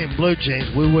there weren't any blue jeans,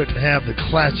 we wouldn't have the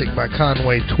classic by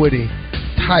Conway Twitty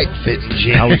tight-fitting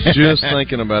jeans. I was just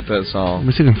thinking about that song. Let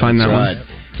me see if I can find that one.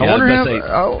 I wonder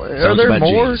are there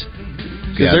more?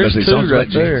 Because there's two right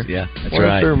there. Yeah, that's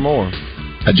right. right. There are more.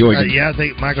 I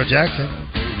think Michael Jackson.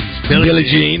 Billie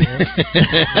Jean.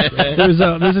 There's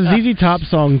a ZZ Top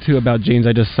song too about jeans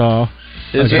I just saw.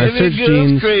 Every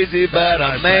girl's crazy about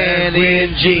a man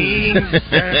in jeans.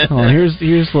 Oh, here's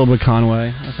a little bit of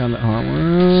Conway. I found that. Hold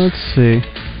on, let's see.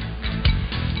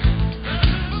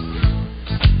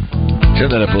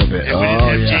 Turn that up a little bit. If we didn't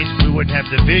have jeans, we wouldn't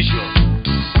have the visual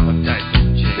of tight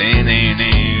jeans.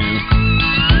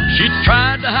 She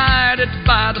tried to hide it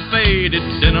by the faded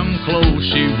denim clothes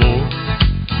she wore,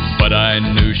 but I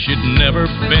knew she'd never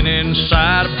been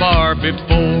inside a bar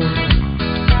before.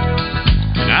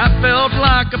 And I felt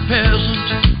like a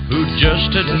peasant who just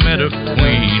had met a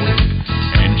queen,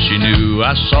 and she knew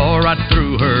I saw right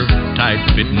through her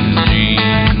tight-fitting jeans.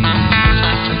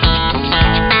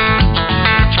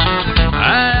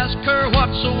 I asked her,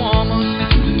 what's a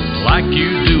woman like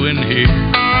you doing here?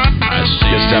 I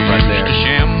see good stuff right there.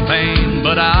 Champagne,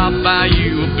 but I'll buy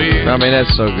you a beer. I mean,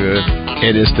 that's so good.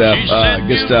 It is stuff.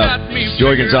 Good stuff.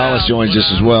 Joey Gonzalez joins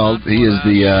us as well. He is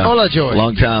the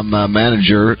longtime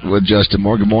manager with Justin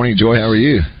Moore. Good morning, Joey. How are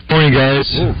you? Morning, guys.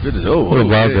 Oh, good. What a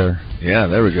vibe there. Yeah,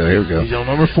 there we go. Here we go. He's on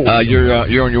number 4.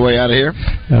 You're on your way out of here?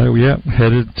 Yeah,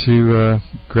 headed to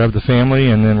grab the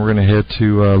family, and then we're going to head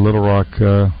to Little Rock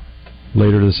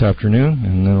later this afternoon,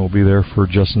 and then we'll be there for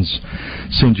Justin's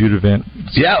St. Jude event.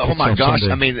 Yeah, oh my gosh!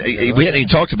 Sunday. I mean, we hadn't even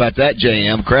talked about that,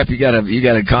 JM. Crap, you got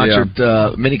a concert,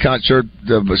 mini concert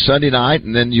Sunday night,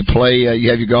 and then you play. You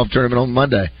have your golf tournament on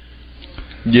Monday.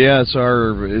 Yeah, it's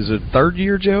is it third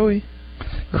year, Joey?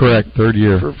 Correct, third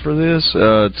year for this.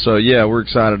 So yeah, we're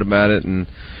excited about it, and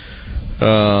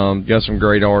got some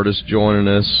great artists joining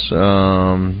us,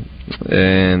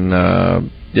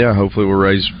 yeah, hopefully we'll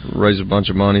raise a bunch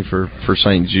of money for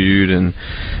St. Jude, and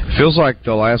it feels like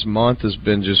the last month has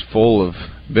been just full of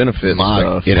benefit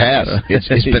stuff. It has.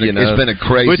 It's been a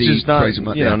crazy, which is not crazy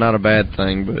month. Not a bad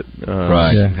thing, but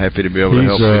right. Yeah. Happy to be able to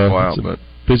help people out. But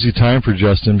busy time for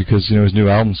Justin because his new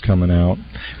album's coming out.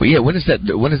 Well, yeah. When is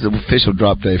the official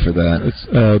drop day for that? It's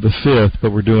the 5th,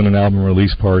 but we're doing an album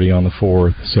release party on the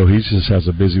 4th, so he just has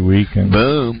a busy week. And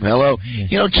boom, hello.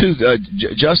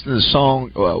 Justin's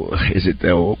song. Is it?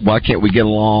 Why Can't We Get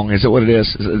Along? Is that what it is?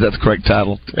 Is that the correct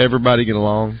title? Everybody Get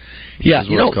Along. Yeah,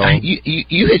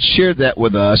 you had shared that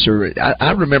with us, or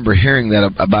I remember hearing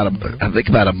that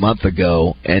about a month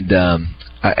ago, and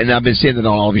I've been seeing it on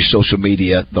all of your social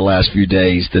media the last few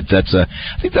days. I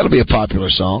think that'll be a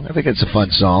popular song. I think it's a fun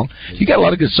song. You got a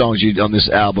lot of good songs on this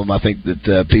album. I think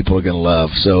that people are going to love.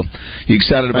 So, you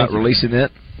excited about releasing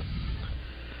it?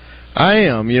 I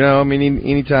am.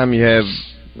 Anytime you have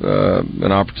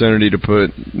an opportunity to put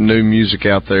new music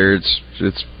out there,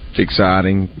 it's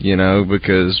exciting.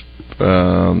 Because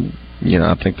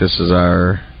I think this is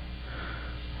our,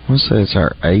 I want to say it's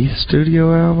our 8th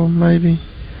studio album, maybe.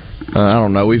 I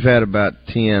don't know. We've had about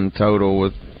 10 total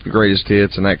with the greatest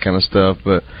hits and that kind of stuff,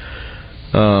 but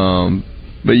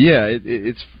yeah,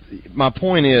 it's my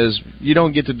point is you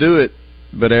don't get to do it,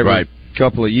 but every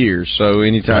couple of years. So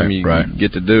anytime you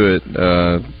get to do it,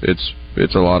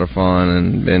 it's a lot of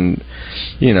fun, and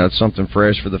it's something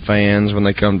fresh for the fans when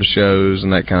they come to shows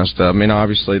and that kind of stuff. I mean,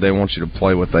 obviously they want you to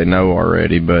play what they know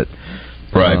already, but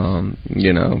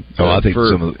I think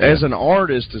as an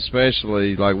artist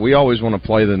especially, like, we always want to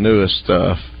play the newest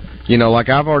stuff. Like,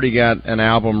 I've already got an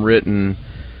album written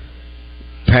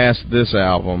past this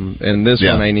album, and this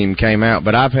one ain't even came out,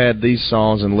 but I've had these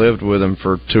songs and lived with them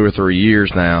for 2 or 3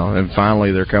 years now, and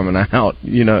finally they're coming out,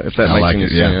 if that makes any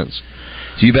sense.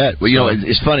 You bet. Well,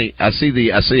 it's funny. I see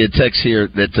a text here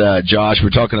that Josh, we're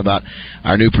talking about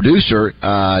our new producer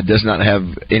does not have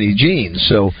any jeans.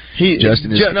 So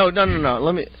Justin is no.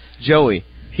 Joey,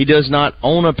 he does not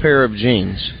own a pair of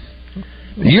jeans.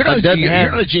 You're not a jean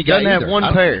guy. Doesn't have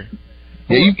one pair.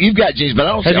 Yeah, you've got jeans, but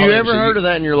I don't. Have you ever heard of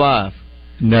that in your life?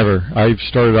 Never. I've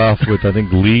started off with, I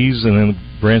think, Lee's, and then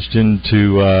branched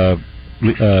into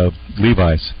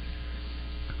Levi's.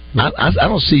 I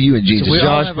don't see you in jeans. So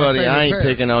Josh, buddy, I ain't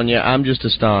picking on you. I'm just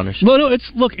astonished. Well, no,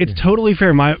 it's totally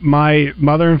fair. My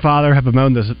mother and father have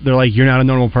bemoaned this. They're like, "You're not a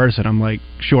normal person." I'm like,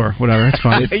 "Sure, whatever, it's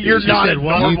fine." You're not a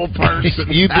normal person.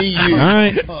 You be you. All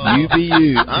right. You be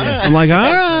you. I'm like,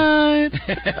 all right.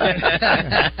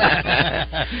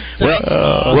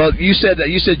 Well, you said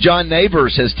John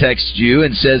Neighbors has texted you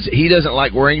and says he doesn't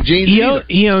like wearing jeans.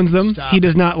 He owns them. Stop. He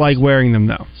does not like wearing them,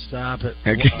 though. Stop it.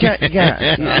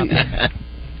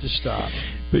 Just stop.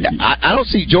 I don't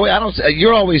see Joey.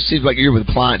 You're always seems like you're with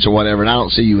clients or whatever, and I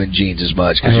don't see you in jeans as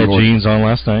much. I had jeans on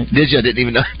last night. Did you? I didn't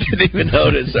even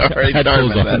notice. Sorry,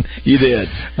 you did.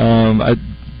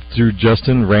 Through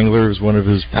Justin, Wrangler was one of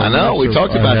his. I know, we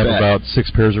talked about that. I have about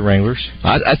 6 pairs of Wranglers.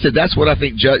 I said that's what I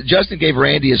think. Justin gave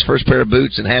Randy his first pair of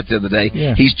boots and hat the other day.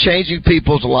 Yeah. He's changing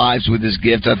people's lives with his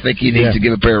gift. I think he needs to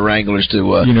give a pair of Wranglers to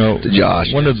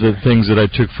Josh. One of the things that I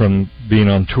took from being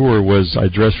on tour was I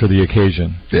dress for the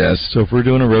occasion. Yes. So if we're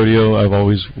doing a rodeo, I've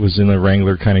always was in a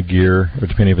Wrangler kind of gear, or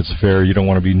depending if it's a fair. You don't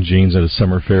want to be in jeans at a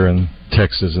summer fair in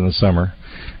Texas in the summer.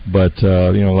 But,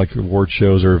 like award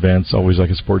shows or events, always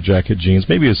like a sport jacket, jeans,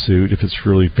 maybe a suit if it's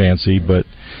really fancy, but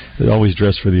always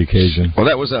dress for the occasion. Well,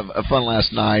 that was a fun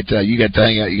last night. You got to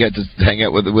hang out. You got to hang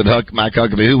out with Mike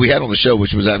Huckabee, who we had on the show,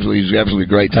 which was absolutely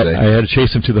great today. I had to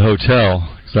chase him to the hotel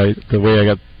because the way I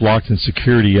got blocked in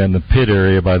security in the pit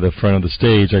area by the front of the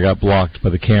stage, I got blocked by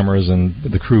the cameras and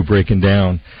the crew breaking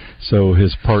down. So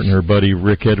his partner, buddy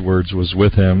Rick Edwards, was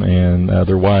with him and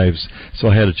their wives. So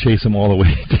I had to chase him all the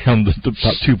way down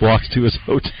about 2 blocks to his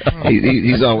hotel.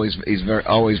 He's always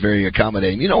very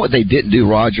accommodating. You know what they didn't do,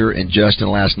 Roger and Justin,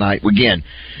 last night? Again,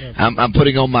 I'm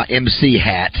putting on my MC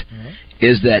hat.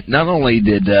 Is that not only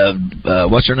did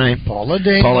what's her name? Paula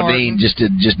Dean just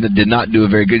did not do a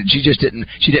very good. She didn't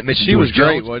mention. She George was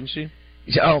great, Jones. wasn't she?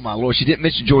 Oh my Lord! She didn't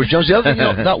mention George Jones. The other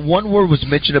thing, not one word was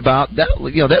mentioned about that.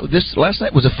 This last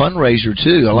night was a fundraiser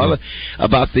too. A lot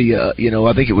about the.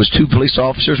 I think it was 2 police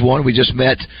officers. One we just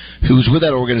met, who was with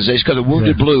that organization, because of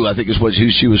Wounded Blue, I think is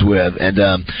who she was with.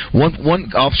 And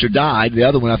one officer died. The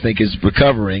other one, I think, is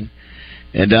recovering.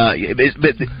 And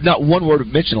but not one word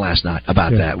mentioned last night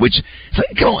about that. Which,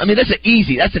 come on, I mean, that's an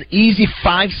easy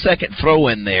 5-second throw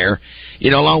in there.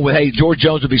 Along with, hey, George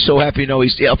Jones will be so happy,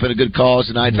 he's helping a good cause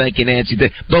tonight. Thank you, Nancy.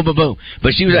 Boom, boom, boom.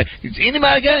 But she was like,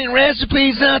 anybody got any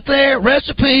recipes out there?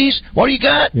 Recipes? What do you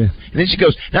got? Yeah. And then she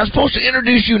goes, now I'm supposed to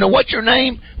introduce you. Now, what's your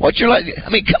name? What's your last? I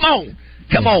mean,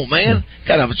 come on, man.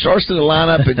 Kind of starts to the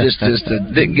lineup and just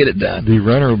didn't get it done. The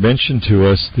runner mentioned to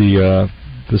us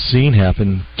the scene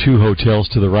happened 2 hotels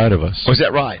to the right of us. Was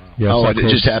that right? Yeah. It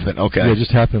just happened. Okay. Yeah, it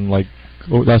just happened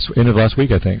end of last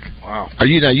week, I think. Wow. Are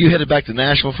you headed back to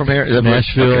Nashville from here? Is that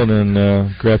Nashville, okay. And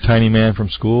then grabbed Tiny Man from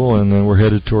school, and then we're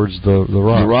headed towards the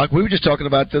Rock. The Rock. We were just talking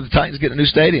about the Titans getting a new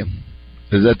stadium.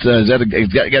 Is that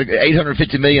it's got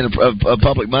 $850 million of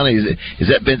public money? Has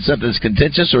that been something that's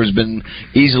contentious, or has been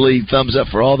easily thumbs up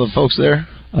for all the folks there?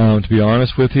 To be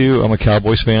honest with you, I'm a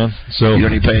Cowboys fan, so you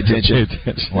don't even pay attention.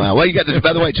 Wow. Well, you got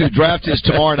by the way, too. Draft is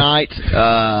tomorrow night.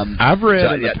 I've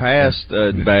read in the past,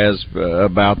 Baz,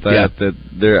 about that. Yeah.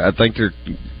 That I think they're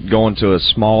going to a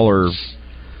smaller.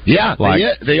 Yeah,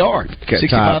 they are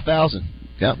 65,000.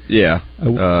 Yeah. Yeah. I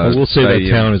will say that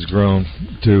town has grown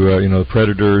to the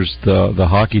Predators, the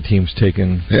hockey team's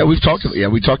taken. Yeah, we talked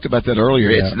about that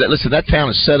earlier. Yeah. Listen, that town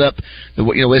is set up.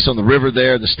 It's on the river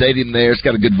there, the stadium there. It's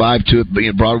got a good vibe to it. But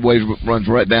Broadway runs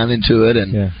right down into it,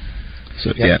 and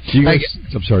So yeah. Do you guys,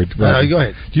 I'm sorry. Go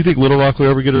ahead. Do you think Little Rock will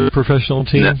ever get a professional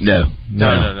team? No.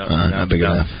 Not big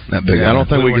enough. Not big enough. I don't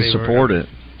think we could support it.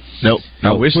 Nope.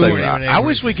 I wish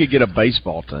we could get a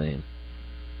baseball team.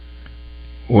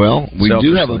 Well, we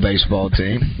do have a baseball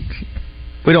team.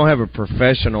 We don't have a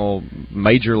professional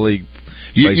major league.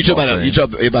 You talk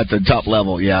about the top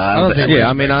level,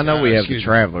 I know we have the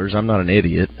Travelers. I'm not an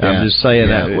idiot. I'm just saying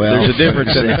that there's a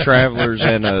difference in the Travelers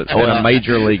and a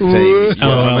major league team.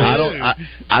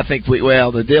 I think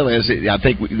the deal is I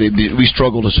think we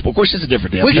struggle to support. Of course, it's a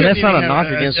different deal. And that's not a knock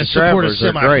against the Travelers.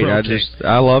 They're great.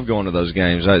 I love going to those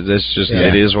games. It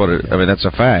is what it. I mean, that's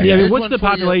a fact. Yeah. What's the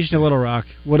population of Little Rock?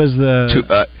 What is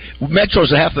the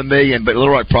Metro's 500,000, but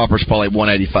Little Rock proper is probably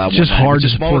 185. It's just hard to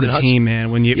support a team, man.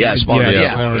 When you smaller.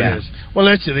 Yeah. Well,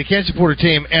 listen, they can't support a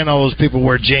team, and all those people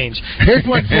wear jeans. Here's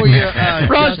one for you,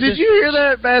 Ross. Did you hear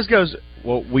that? Bass goes,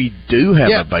 well, we do have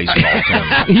a baseball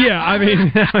team. Yeah, I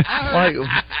mean, that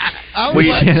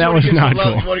was not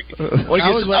cool.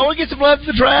 I want to get some love to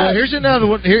the Travs. Well, here's another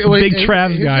one. Big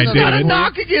Travs guy, David. Not a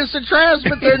knock against the Travs,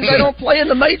 but they don't play in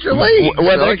the major league.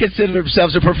 Well, they consider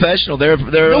themselves a professional. They are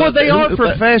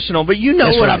professional, but you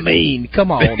know what I mean. Come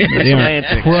on,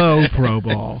 pro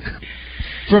ball.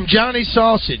 From Johnny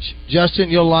Sausage, Justin,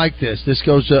 you'll like this. This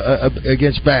goes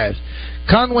against Bass.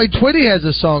 Conway Twitty has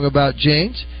a song about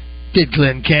jeans. Did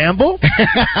Glenn Campbell?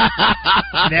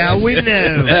 Now we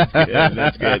know.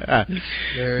 That's good. That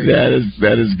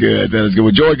is good.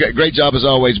 Well, Joy, great job as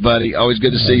always, buddy. Always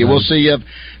good to see you. We'll see you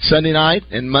Sunday night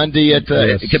and Monday at.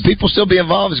 Can people still be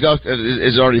involved? Is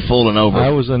already full and over. I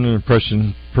was under the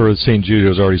impression per St. Jude it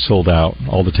was already sold out.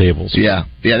 All the tables. Yeah.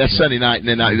 That's Sunday night. And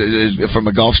then from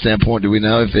a golf standpoint, do we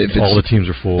know if it's all the teams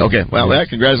are full? Okay. Well,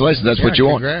 congratulations. That's what you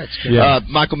want.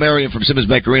 Michael Marion from Simmons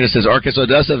Bank Arena says Arkansas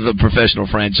does have a professional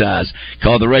franchise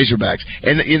called the Razorbacks,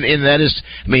 and that is,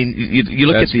 I mean, you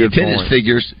look at the attendance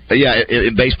figures.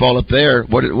 In baseball up there,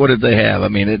 what did they have? I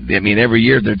mean, every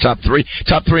year they're top three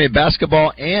in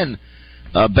basketball and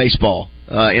baseball.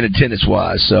 In attendance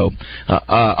wise, so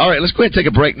all right, let's go ahead and take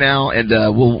a break now, and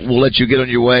we'll let you get on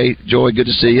your way. Joy, good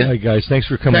to see you. Hey guys, thanks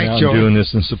for coming out and doing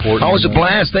this and supporting. Always a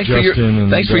blast. Thanks for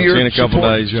your in a couple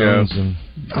days, Joe. Listen,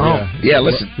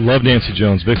 love Nancy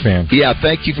Jones, big fan. Yeah,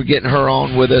 thank you for getting her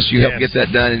on with us. You helped get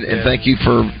that done, and thank you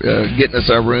for getting us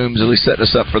our rooms, at least setting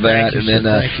us up for that. And then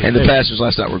and the passes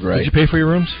last night were great. Did you pay for your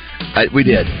rooms? We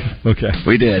did. Okay,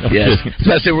 we did. Yes.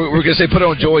 So I said we're going to say put it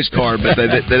on Joy's card, but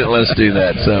they didn't let us do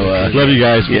that. So love you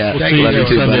guys. Yeah, we'll see you love you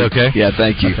too, Sunday, buddy. Okay. Yeah,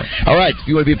 thank you. Okay. All right, if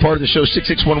you want to be a part of the show,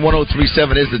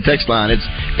 661-1037 is the text line. It's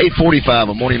 8:45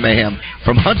 on Morning Mayhem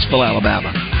from Huntsville,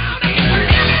 Alabama.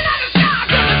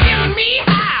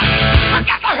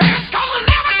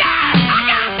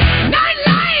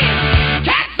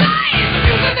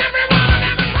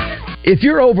 If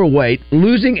you're overweight,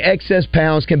 losing excess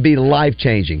pounds can be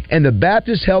life-changing, and the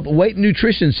Baptist Health Weight and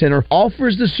Nutrition Center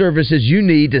offers the services you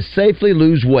need to safely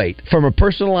lose weight. From a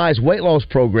personalized weight loss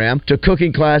program to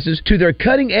cooking classes to their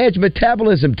cutting-edge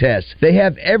metabolism tests, they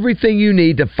have everything you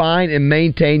need to find and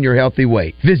maintain your healthy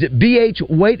weight. Visit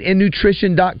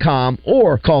bhweightandnutrition.com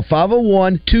or call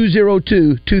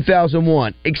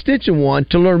 501-202-2001, extension 1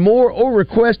 to learn more or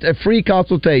request a free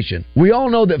consultation. We all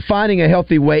know that finding a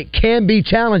healthy weight can be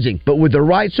challenging, but with the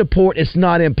right support, it's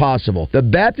not impossible. The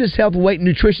Baptist Health Weight and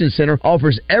Nutrition Center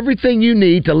offers everything you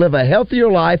need to live a healthier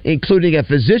life, including a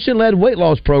physician-led weight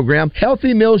loss program,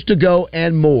 healthy meals to go,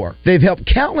 and more. They've helped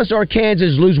countless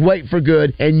Arkansans lose weight for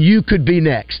good, and you could be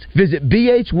next. Visit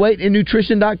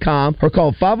bhweightandnutrition.com or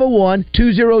call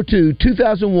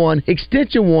 501-202-2001,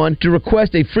 extension 1 to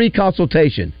request a free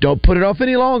consultation. Don't put it off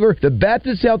any longer. The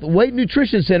Baptist Health Weight and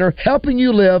Nutrition Center, helping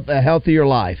you live a healthier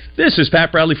life. This is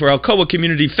Pat Bradley for Alcoa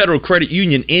Community Federal Credit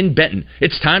Union in Benton.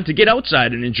 It's time to get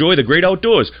outside and enjoy the great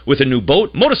outdoors with a new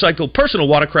boat, motorcycle, personal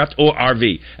watercraft, or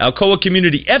RV. Alcoa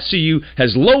Community FCU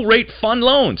has low-rate fund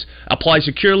loans. Apply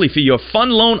securely for your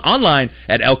fund loan online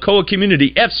at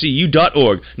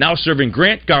alcoacommunityfcu.org. Now serving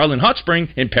Grant, Garland, Hot Spring,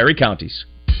 and Perry counties.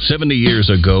 70 years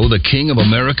ago, the king of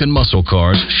American muscle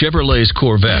cars, Chevrolet's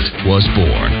Corvette, was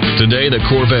born. Today, the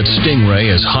Corvette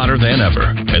Stingray is hotter than ever.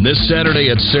 And this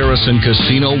Saturday at Saracen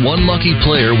Casino, one lucky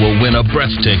player will win a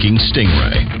breathtaking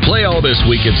Stingray. Play all this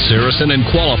week at Saracen and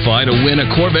qualify to win a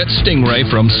Corvette Stingray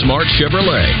from Smart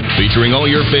Chevrolet. Featuring all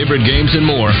your favorite games and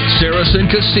more, Saracen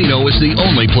Casino is the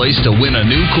only place to win a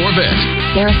new Corvette.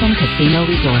 Saracen Casino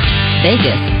Resort,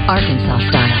 Vegas,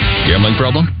 Arkansas style. Gambling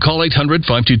problem? Call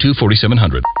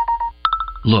 800-522-4700.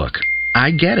 Look, I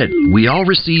get it. We all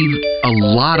receive a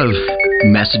lot of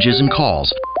messages and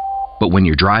calls. But when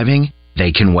you're driving,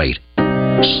 they can wait.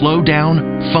 Slow down,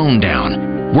 phone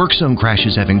down. Work zone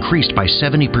crashes have increased by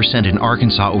 70% in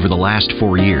Arkansas over the last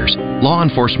 4 years. Law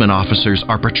enforcement officers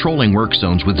are patrolling work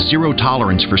zones with zero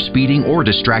tolerance for speeding or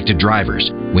distracted drivers.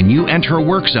 When you enter a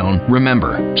work zone,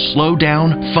 remember, slow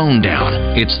down, phone down.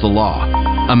 It's the law.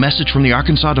 A message from the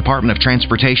Arkansas Department of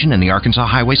Transportation and the Arkansas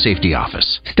Highway Safety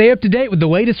Office. Stay up to date with the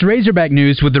latest Razorback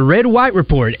news with the Red White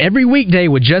Report every weekday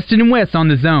with Justin and Wes on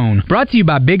The Zone. Brought to you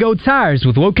by Big O Tires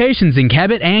with locations in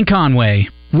Cabot and Conway.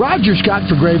 Roger Scott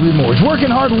for Gravely Moore is working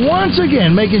hard once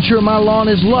again, making sure my lawn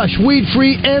is lush,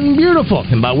 weed-free, and beautiful.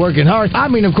 And by working hard,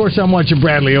 I mean, of course, I'm watching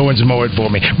Bradley Owens mow it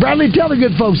for me. Bradley, tell the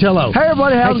good folks hello. Hey,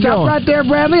 everybody, how's it going? Stop right there,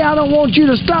 Bradley. I don't want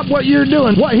you to stop what you're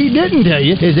doing. What he didn't tell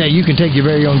you is that you can take your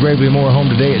very own Gravely Moore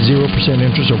home today at 0%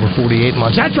 interest over 48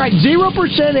 months. That's right, 0%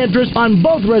 interest on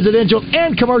both residential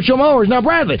and commercial mowers. Now,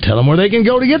 Bradley, tell them where they can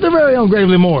go to get their very own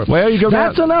Gravely Moore. Well, you go.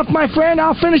 That's enough, my friend.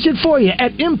 I'll finish it for you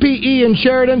at MPE in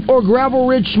Sheridan or Gravel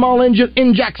Ridge Small Engine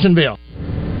in Jacksonville.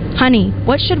 Honey,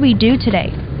 what should we do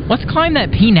today? Let's climb that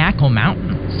Pinnacle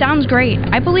Mountain. Sounds great.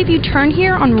 I believe you turned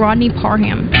here on Rodney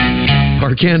Parham.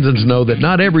 Arkansans know that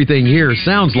not everything here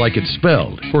sounds like it's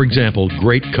spelled. For example,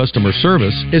 great customer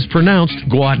service is pronounced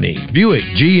Gwatney. Buick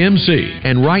GMC.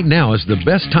 And right now is the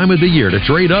best time of the year to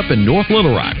trade up in North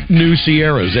Little Rock. New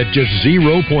Sierras at just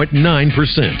 0.9%.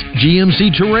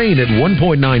 GMC Terrain at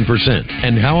 1.9%.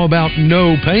 And how about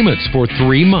no payments for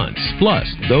 3 months?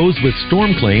 Plus, those with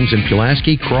storm claims in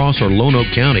Pulaski, Cross, or Lone Oak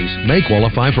counties may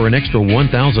qualify for an extra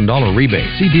 $1,000 rebate.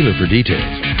 See dealer for details.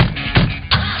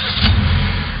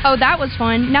 Oh, that was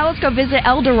fun. Now let's go visit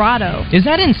El Dorado. Is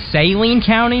that in Saline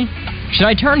County? Should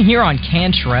I turn here on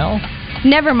Cantrell?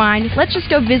 Never mind. Let's just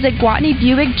go visit Gwatney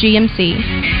Buick GMC.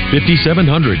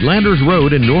 5700 Landers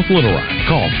Road in North Little Rock.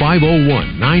 Call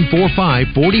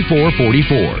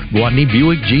 501-945-4444.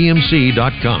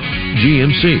 GwatneyBuickGMC.com.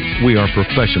 GMC. We are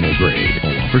professional grade.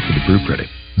 All offers for the group credit.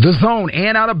 The Zone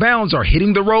and Out of Bounds are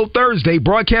hitting the road Thursday,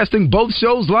 broadcasting both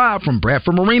shows live from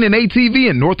Bradford Marine and ATV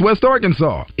in Northwest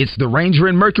Arkansas. It's the Ranger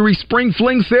and Mercury Spring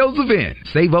Fling Sales Event.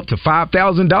 Save up to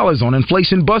 $5,000 on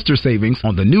Inflation Buster savings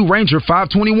on the new Ranger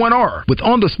 521R with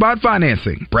on-the-spot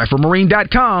financing.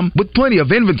 BradfordMarine.com with plenty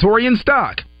of inventory in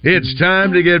stock. It's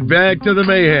time to get back to the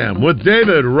Mayhem with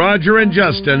David, Roger, and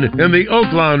Justin in the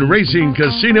Oaklawn Racing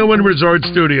Casino and Resort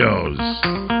Studios.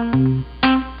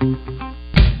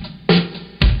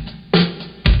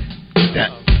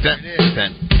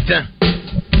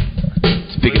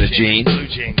 Speaking of jeans.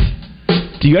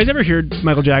 Do you guys ever hear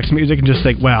Michael Jackson music and just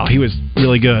think, wow, he was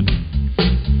really good?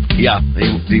 Yeah,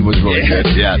 he was really good.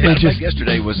 Yeah,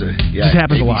 yesterday was a... Yeah, just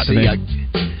happens ABC, a lot to me.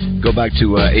 Go back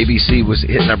to ABC was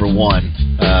hit number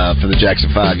 1 for the Jackson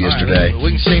 5 yesterday. Right,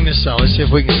 we can sing this song. Let's see if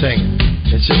we can sing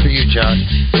it. It's just for you, John.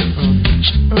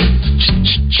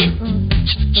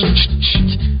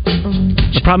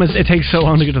 The problem is it takes so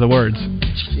long to get to the words.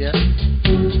 Yeah.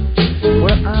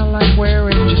 Well, I like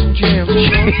wearing just gym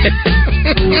shorts.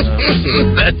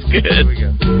 That's good. Here we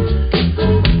go.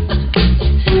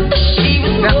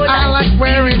 Now, I like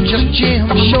wearing just gym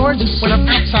shorts when I'm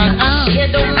outside out.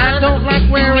 I don't like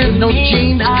wearing no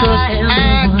jeans because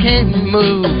I can't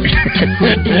move.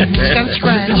 It's got a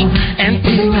scratch and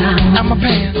pee on my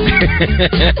pants.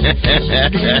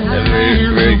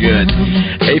 Very good.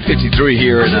 8:53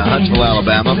 here in Huntsville,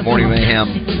 Alabama. Morning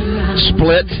Mayhem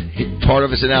split. Part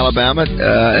of it's in Alabama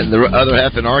and the other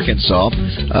half in Arkansas.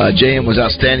 JM was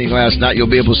outstanding last night. You'll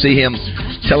be able to see him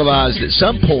televised at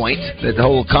some point. The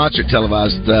whole concert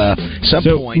televised some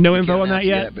point. No info on that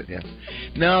yet? But, yeah.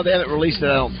 No, they haven't released it,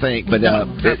 I don't think. But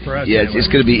it's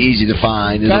going to be easy to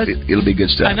find. It'll be good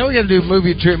stuff. I know we got to do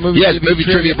movie trivia. Yes, movie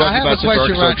trivia. I have a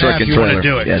question right now if you want to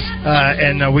do it. Yes.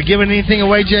 And are we giving anything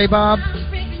away, J. Bob?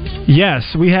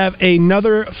 Yes, we have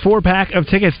another 4-pack of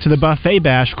tickets to the Buffet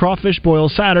Bash Crawfish Boil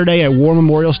Saturday at War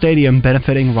Memorial Stadium,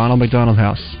 benefiting Ronald McDonald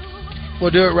House. We'll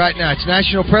do it right now. It's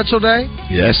National Pretzel Day.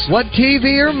 Yes. What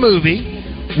TV or movie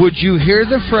would you hear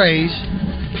the phrase,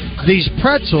 "These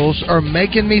pretzels are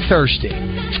making me thirsty"?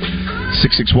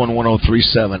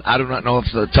 661-1037. I do not know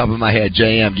off the top of my head.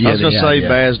 JM, do you I was going to say,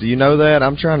 Baz, do you know that?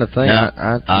 I'm trying to think. No,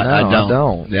 I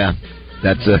don't. Yeah.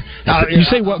 That's you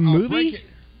say what movie?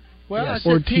 Well, yes. I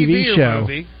said or TV show.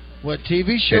 Movie. What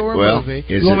TV show or movie?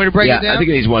 You want me to break it down? I think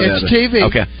it needs one It's of the TV.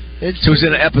 Okay. So it's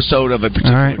in an episode of a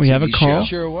particular All right, we have a TV call. show.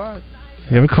 Sure what?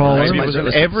 We have a call. Every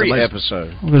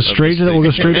episode. We'll go straight to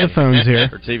the phones here.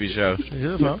 Or TV show.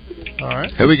 All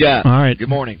right. Who we got? All right. Good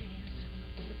morning.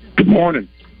 Good morning.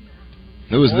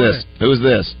 Who is this? Who is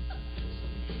this?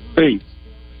 Pete.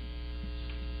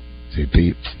 See,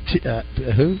 Pete.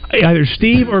 Who? Either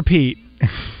Steve or Pete.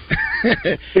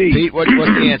 Pete, what's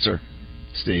the answer?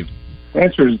 Steve.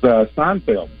 Answer is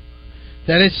Seinfeld.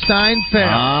 That is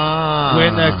Seinfeld.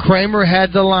 When Kramer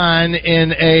had the line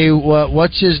in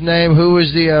what's his name? Who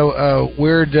was the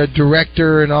weird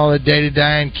director and all that? Dated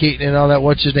Diane Keaton and all that.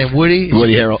 What's his name? Woody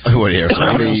Allen. Woody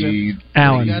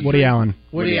Allen.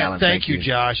 Woody Allen. Thank you,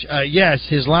 Josh. Yes,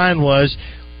 his line was,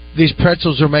 "These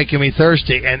pretzels are making me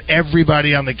thirsty," and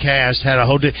everybody on the cast had a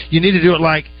whole. You need to do it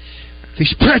like,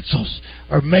 "These pretzels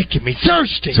are making me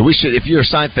thirsty." So we should. If you're a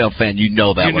Seinfeld fan, you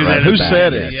know that one. Right? Who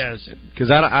said it? Yes, because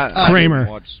I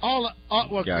Kramer.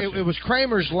 It was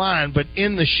Kramer's line, but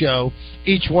in the show,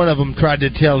 each one of them tried to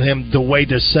tell him the way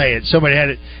to say it. Somebody had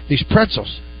it. These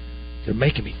pretzels, they're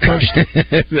making me thirsty.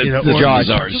 The Josh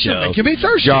show. Making me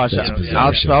thirsty.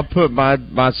 Josh, I'll put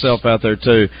myself out there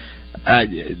too.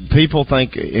 People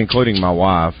think, including my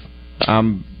wife,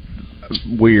 I'm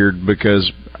weird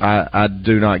because I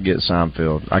do not get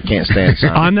Seinfeld. I can't stand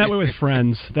Seinfeld. I'm that way with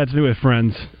Friends. That's to do with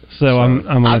Friends. So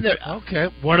I'm okay.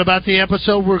 What about the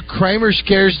episode where Kramer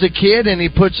scares the kid and he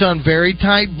puts on very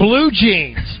tight blue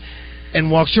jeans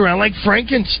and walks around like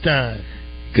Frankenstein?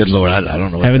 Good Lord, I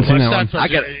don't know. I haven't seen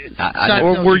that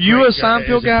one. Were you a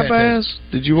Seinfeld guy, Baz?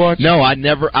 Did you watch? No, I've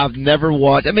never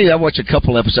watched. I mean, I watched a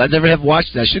couple episodes. I never have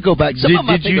watched that. I should go back. Some of them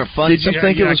I think are funny. Did you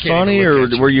think it was funny, or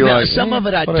were you like? Some of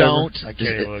it I don't.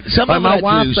 Some of my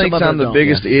wife thinks I'm the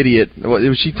biggest idiot. Well,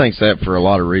 she thinks that for a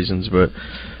lot of reasons, but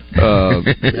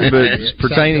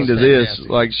pertaining to this,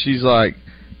 like she's like,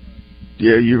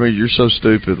 yeah, you're so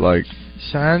stupid. Like,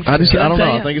 I don't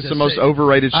know. I think it's the most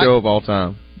overrated show of all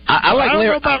time. I don't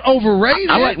know about overrated.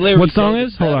 I like Larry. What song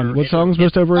is? Hold on. What song is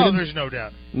most overrated? Oh, there's no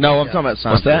doubt. No, I'm talking about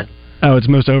Seinfeld. What's that? Oh, it's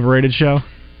most overrated show.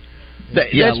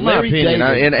 That's my opinion,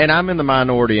 and I'm in the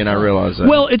minority, and I realize that.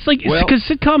 Well, it's like because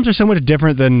sitcoms are so much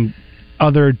different than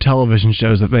other television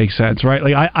shows that make sense, right?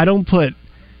 Like I don't put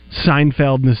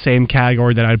Seinfeld in the same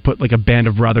category that I'd put like a Band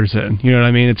of Brothers in. You know what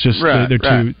I mean? It's just they're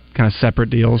two kind of separate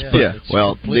deals. Yeah,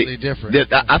 well, completely different.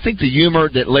 I think the humor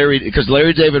that because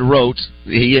Larry David wrote,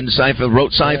 he and Seinfeld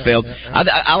wrote Seinfeld.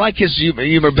 I like his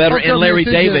humor better, and Larry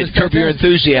David, Curb Your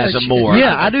Enthusiasm more.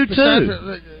 Yeah, I do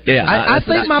too. Yeah, I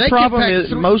think my problem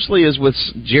is mostly with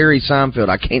Jerry Seinfeld.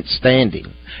 I can't stand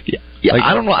him. Yeah, like,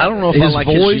 I don't know if I like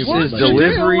his voice, his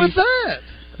delivery. What's that?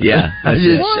 Yeah, I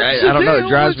don't know. It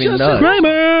drives me nuts.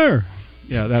 Kramer.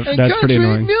 Yeah, that's pretty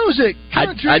annoying. Music,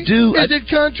 country. I do. Is it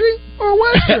country or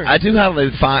western? I do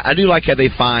like how they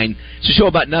find. It's a show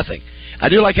about nothing. I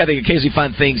do like how they occasionally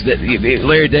find things that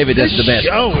Larry David does the best,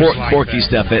 quirky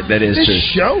stuff that is true.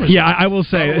 Show. Yeah, I will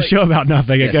say a show about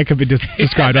nothing. Yes. That could be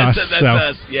described us. That's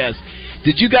us. Yes.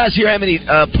 Did you guys hear how many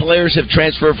players have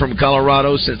transferred from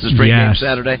Colorado since the spring game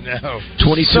Saturday? No.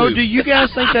 22. So do you guys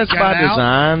think that's by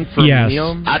design for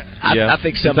him? I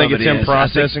think some of it is. It's him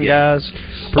processing guys?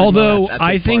 Although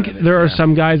I think there are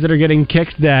some guys that are getting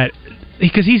kicked that...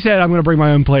 Because he said, I'm going to bring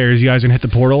my own players, you guys are going to hit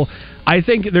the portal. I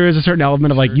think there is a certain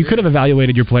element of like, you could have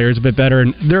evaluated your players a bit better,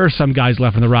 and there are some guys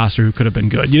left on the roster who could have been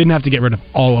good. You didn't have to get rid of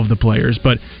all of the players,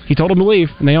 but he told them to leave,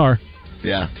 and they are.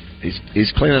 Yeah.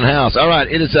 He's cleaning house. All right,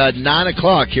 it is 9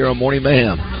 o'clock here on Morning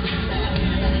Mayhem.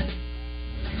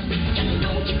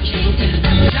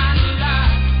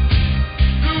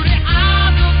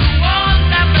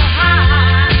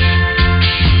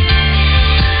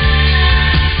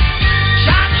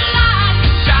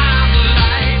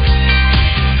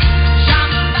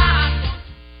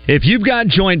 If you've got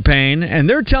joint pain and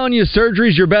they're telling you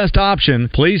surgery's your best option,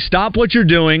 please stop what you're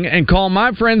doing and call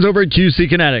my friends over at QC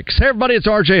Kinetics. Hey everybody, it's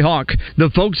RJ Hawk. The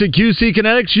folks at QC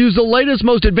Kinetics use the latest,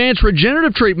 most advanced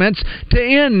regenerative treatments to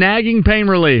end nagging pain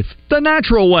relief. The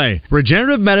natural way.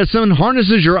 Regenerative medicine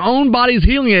harnesses your own body's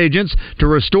healing agents to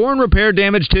restore and repair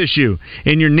damaged tissue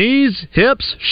in your knees, hips,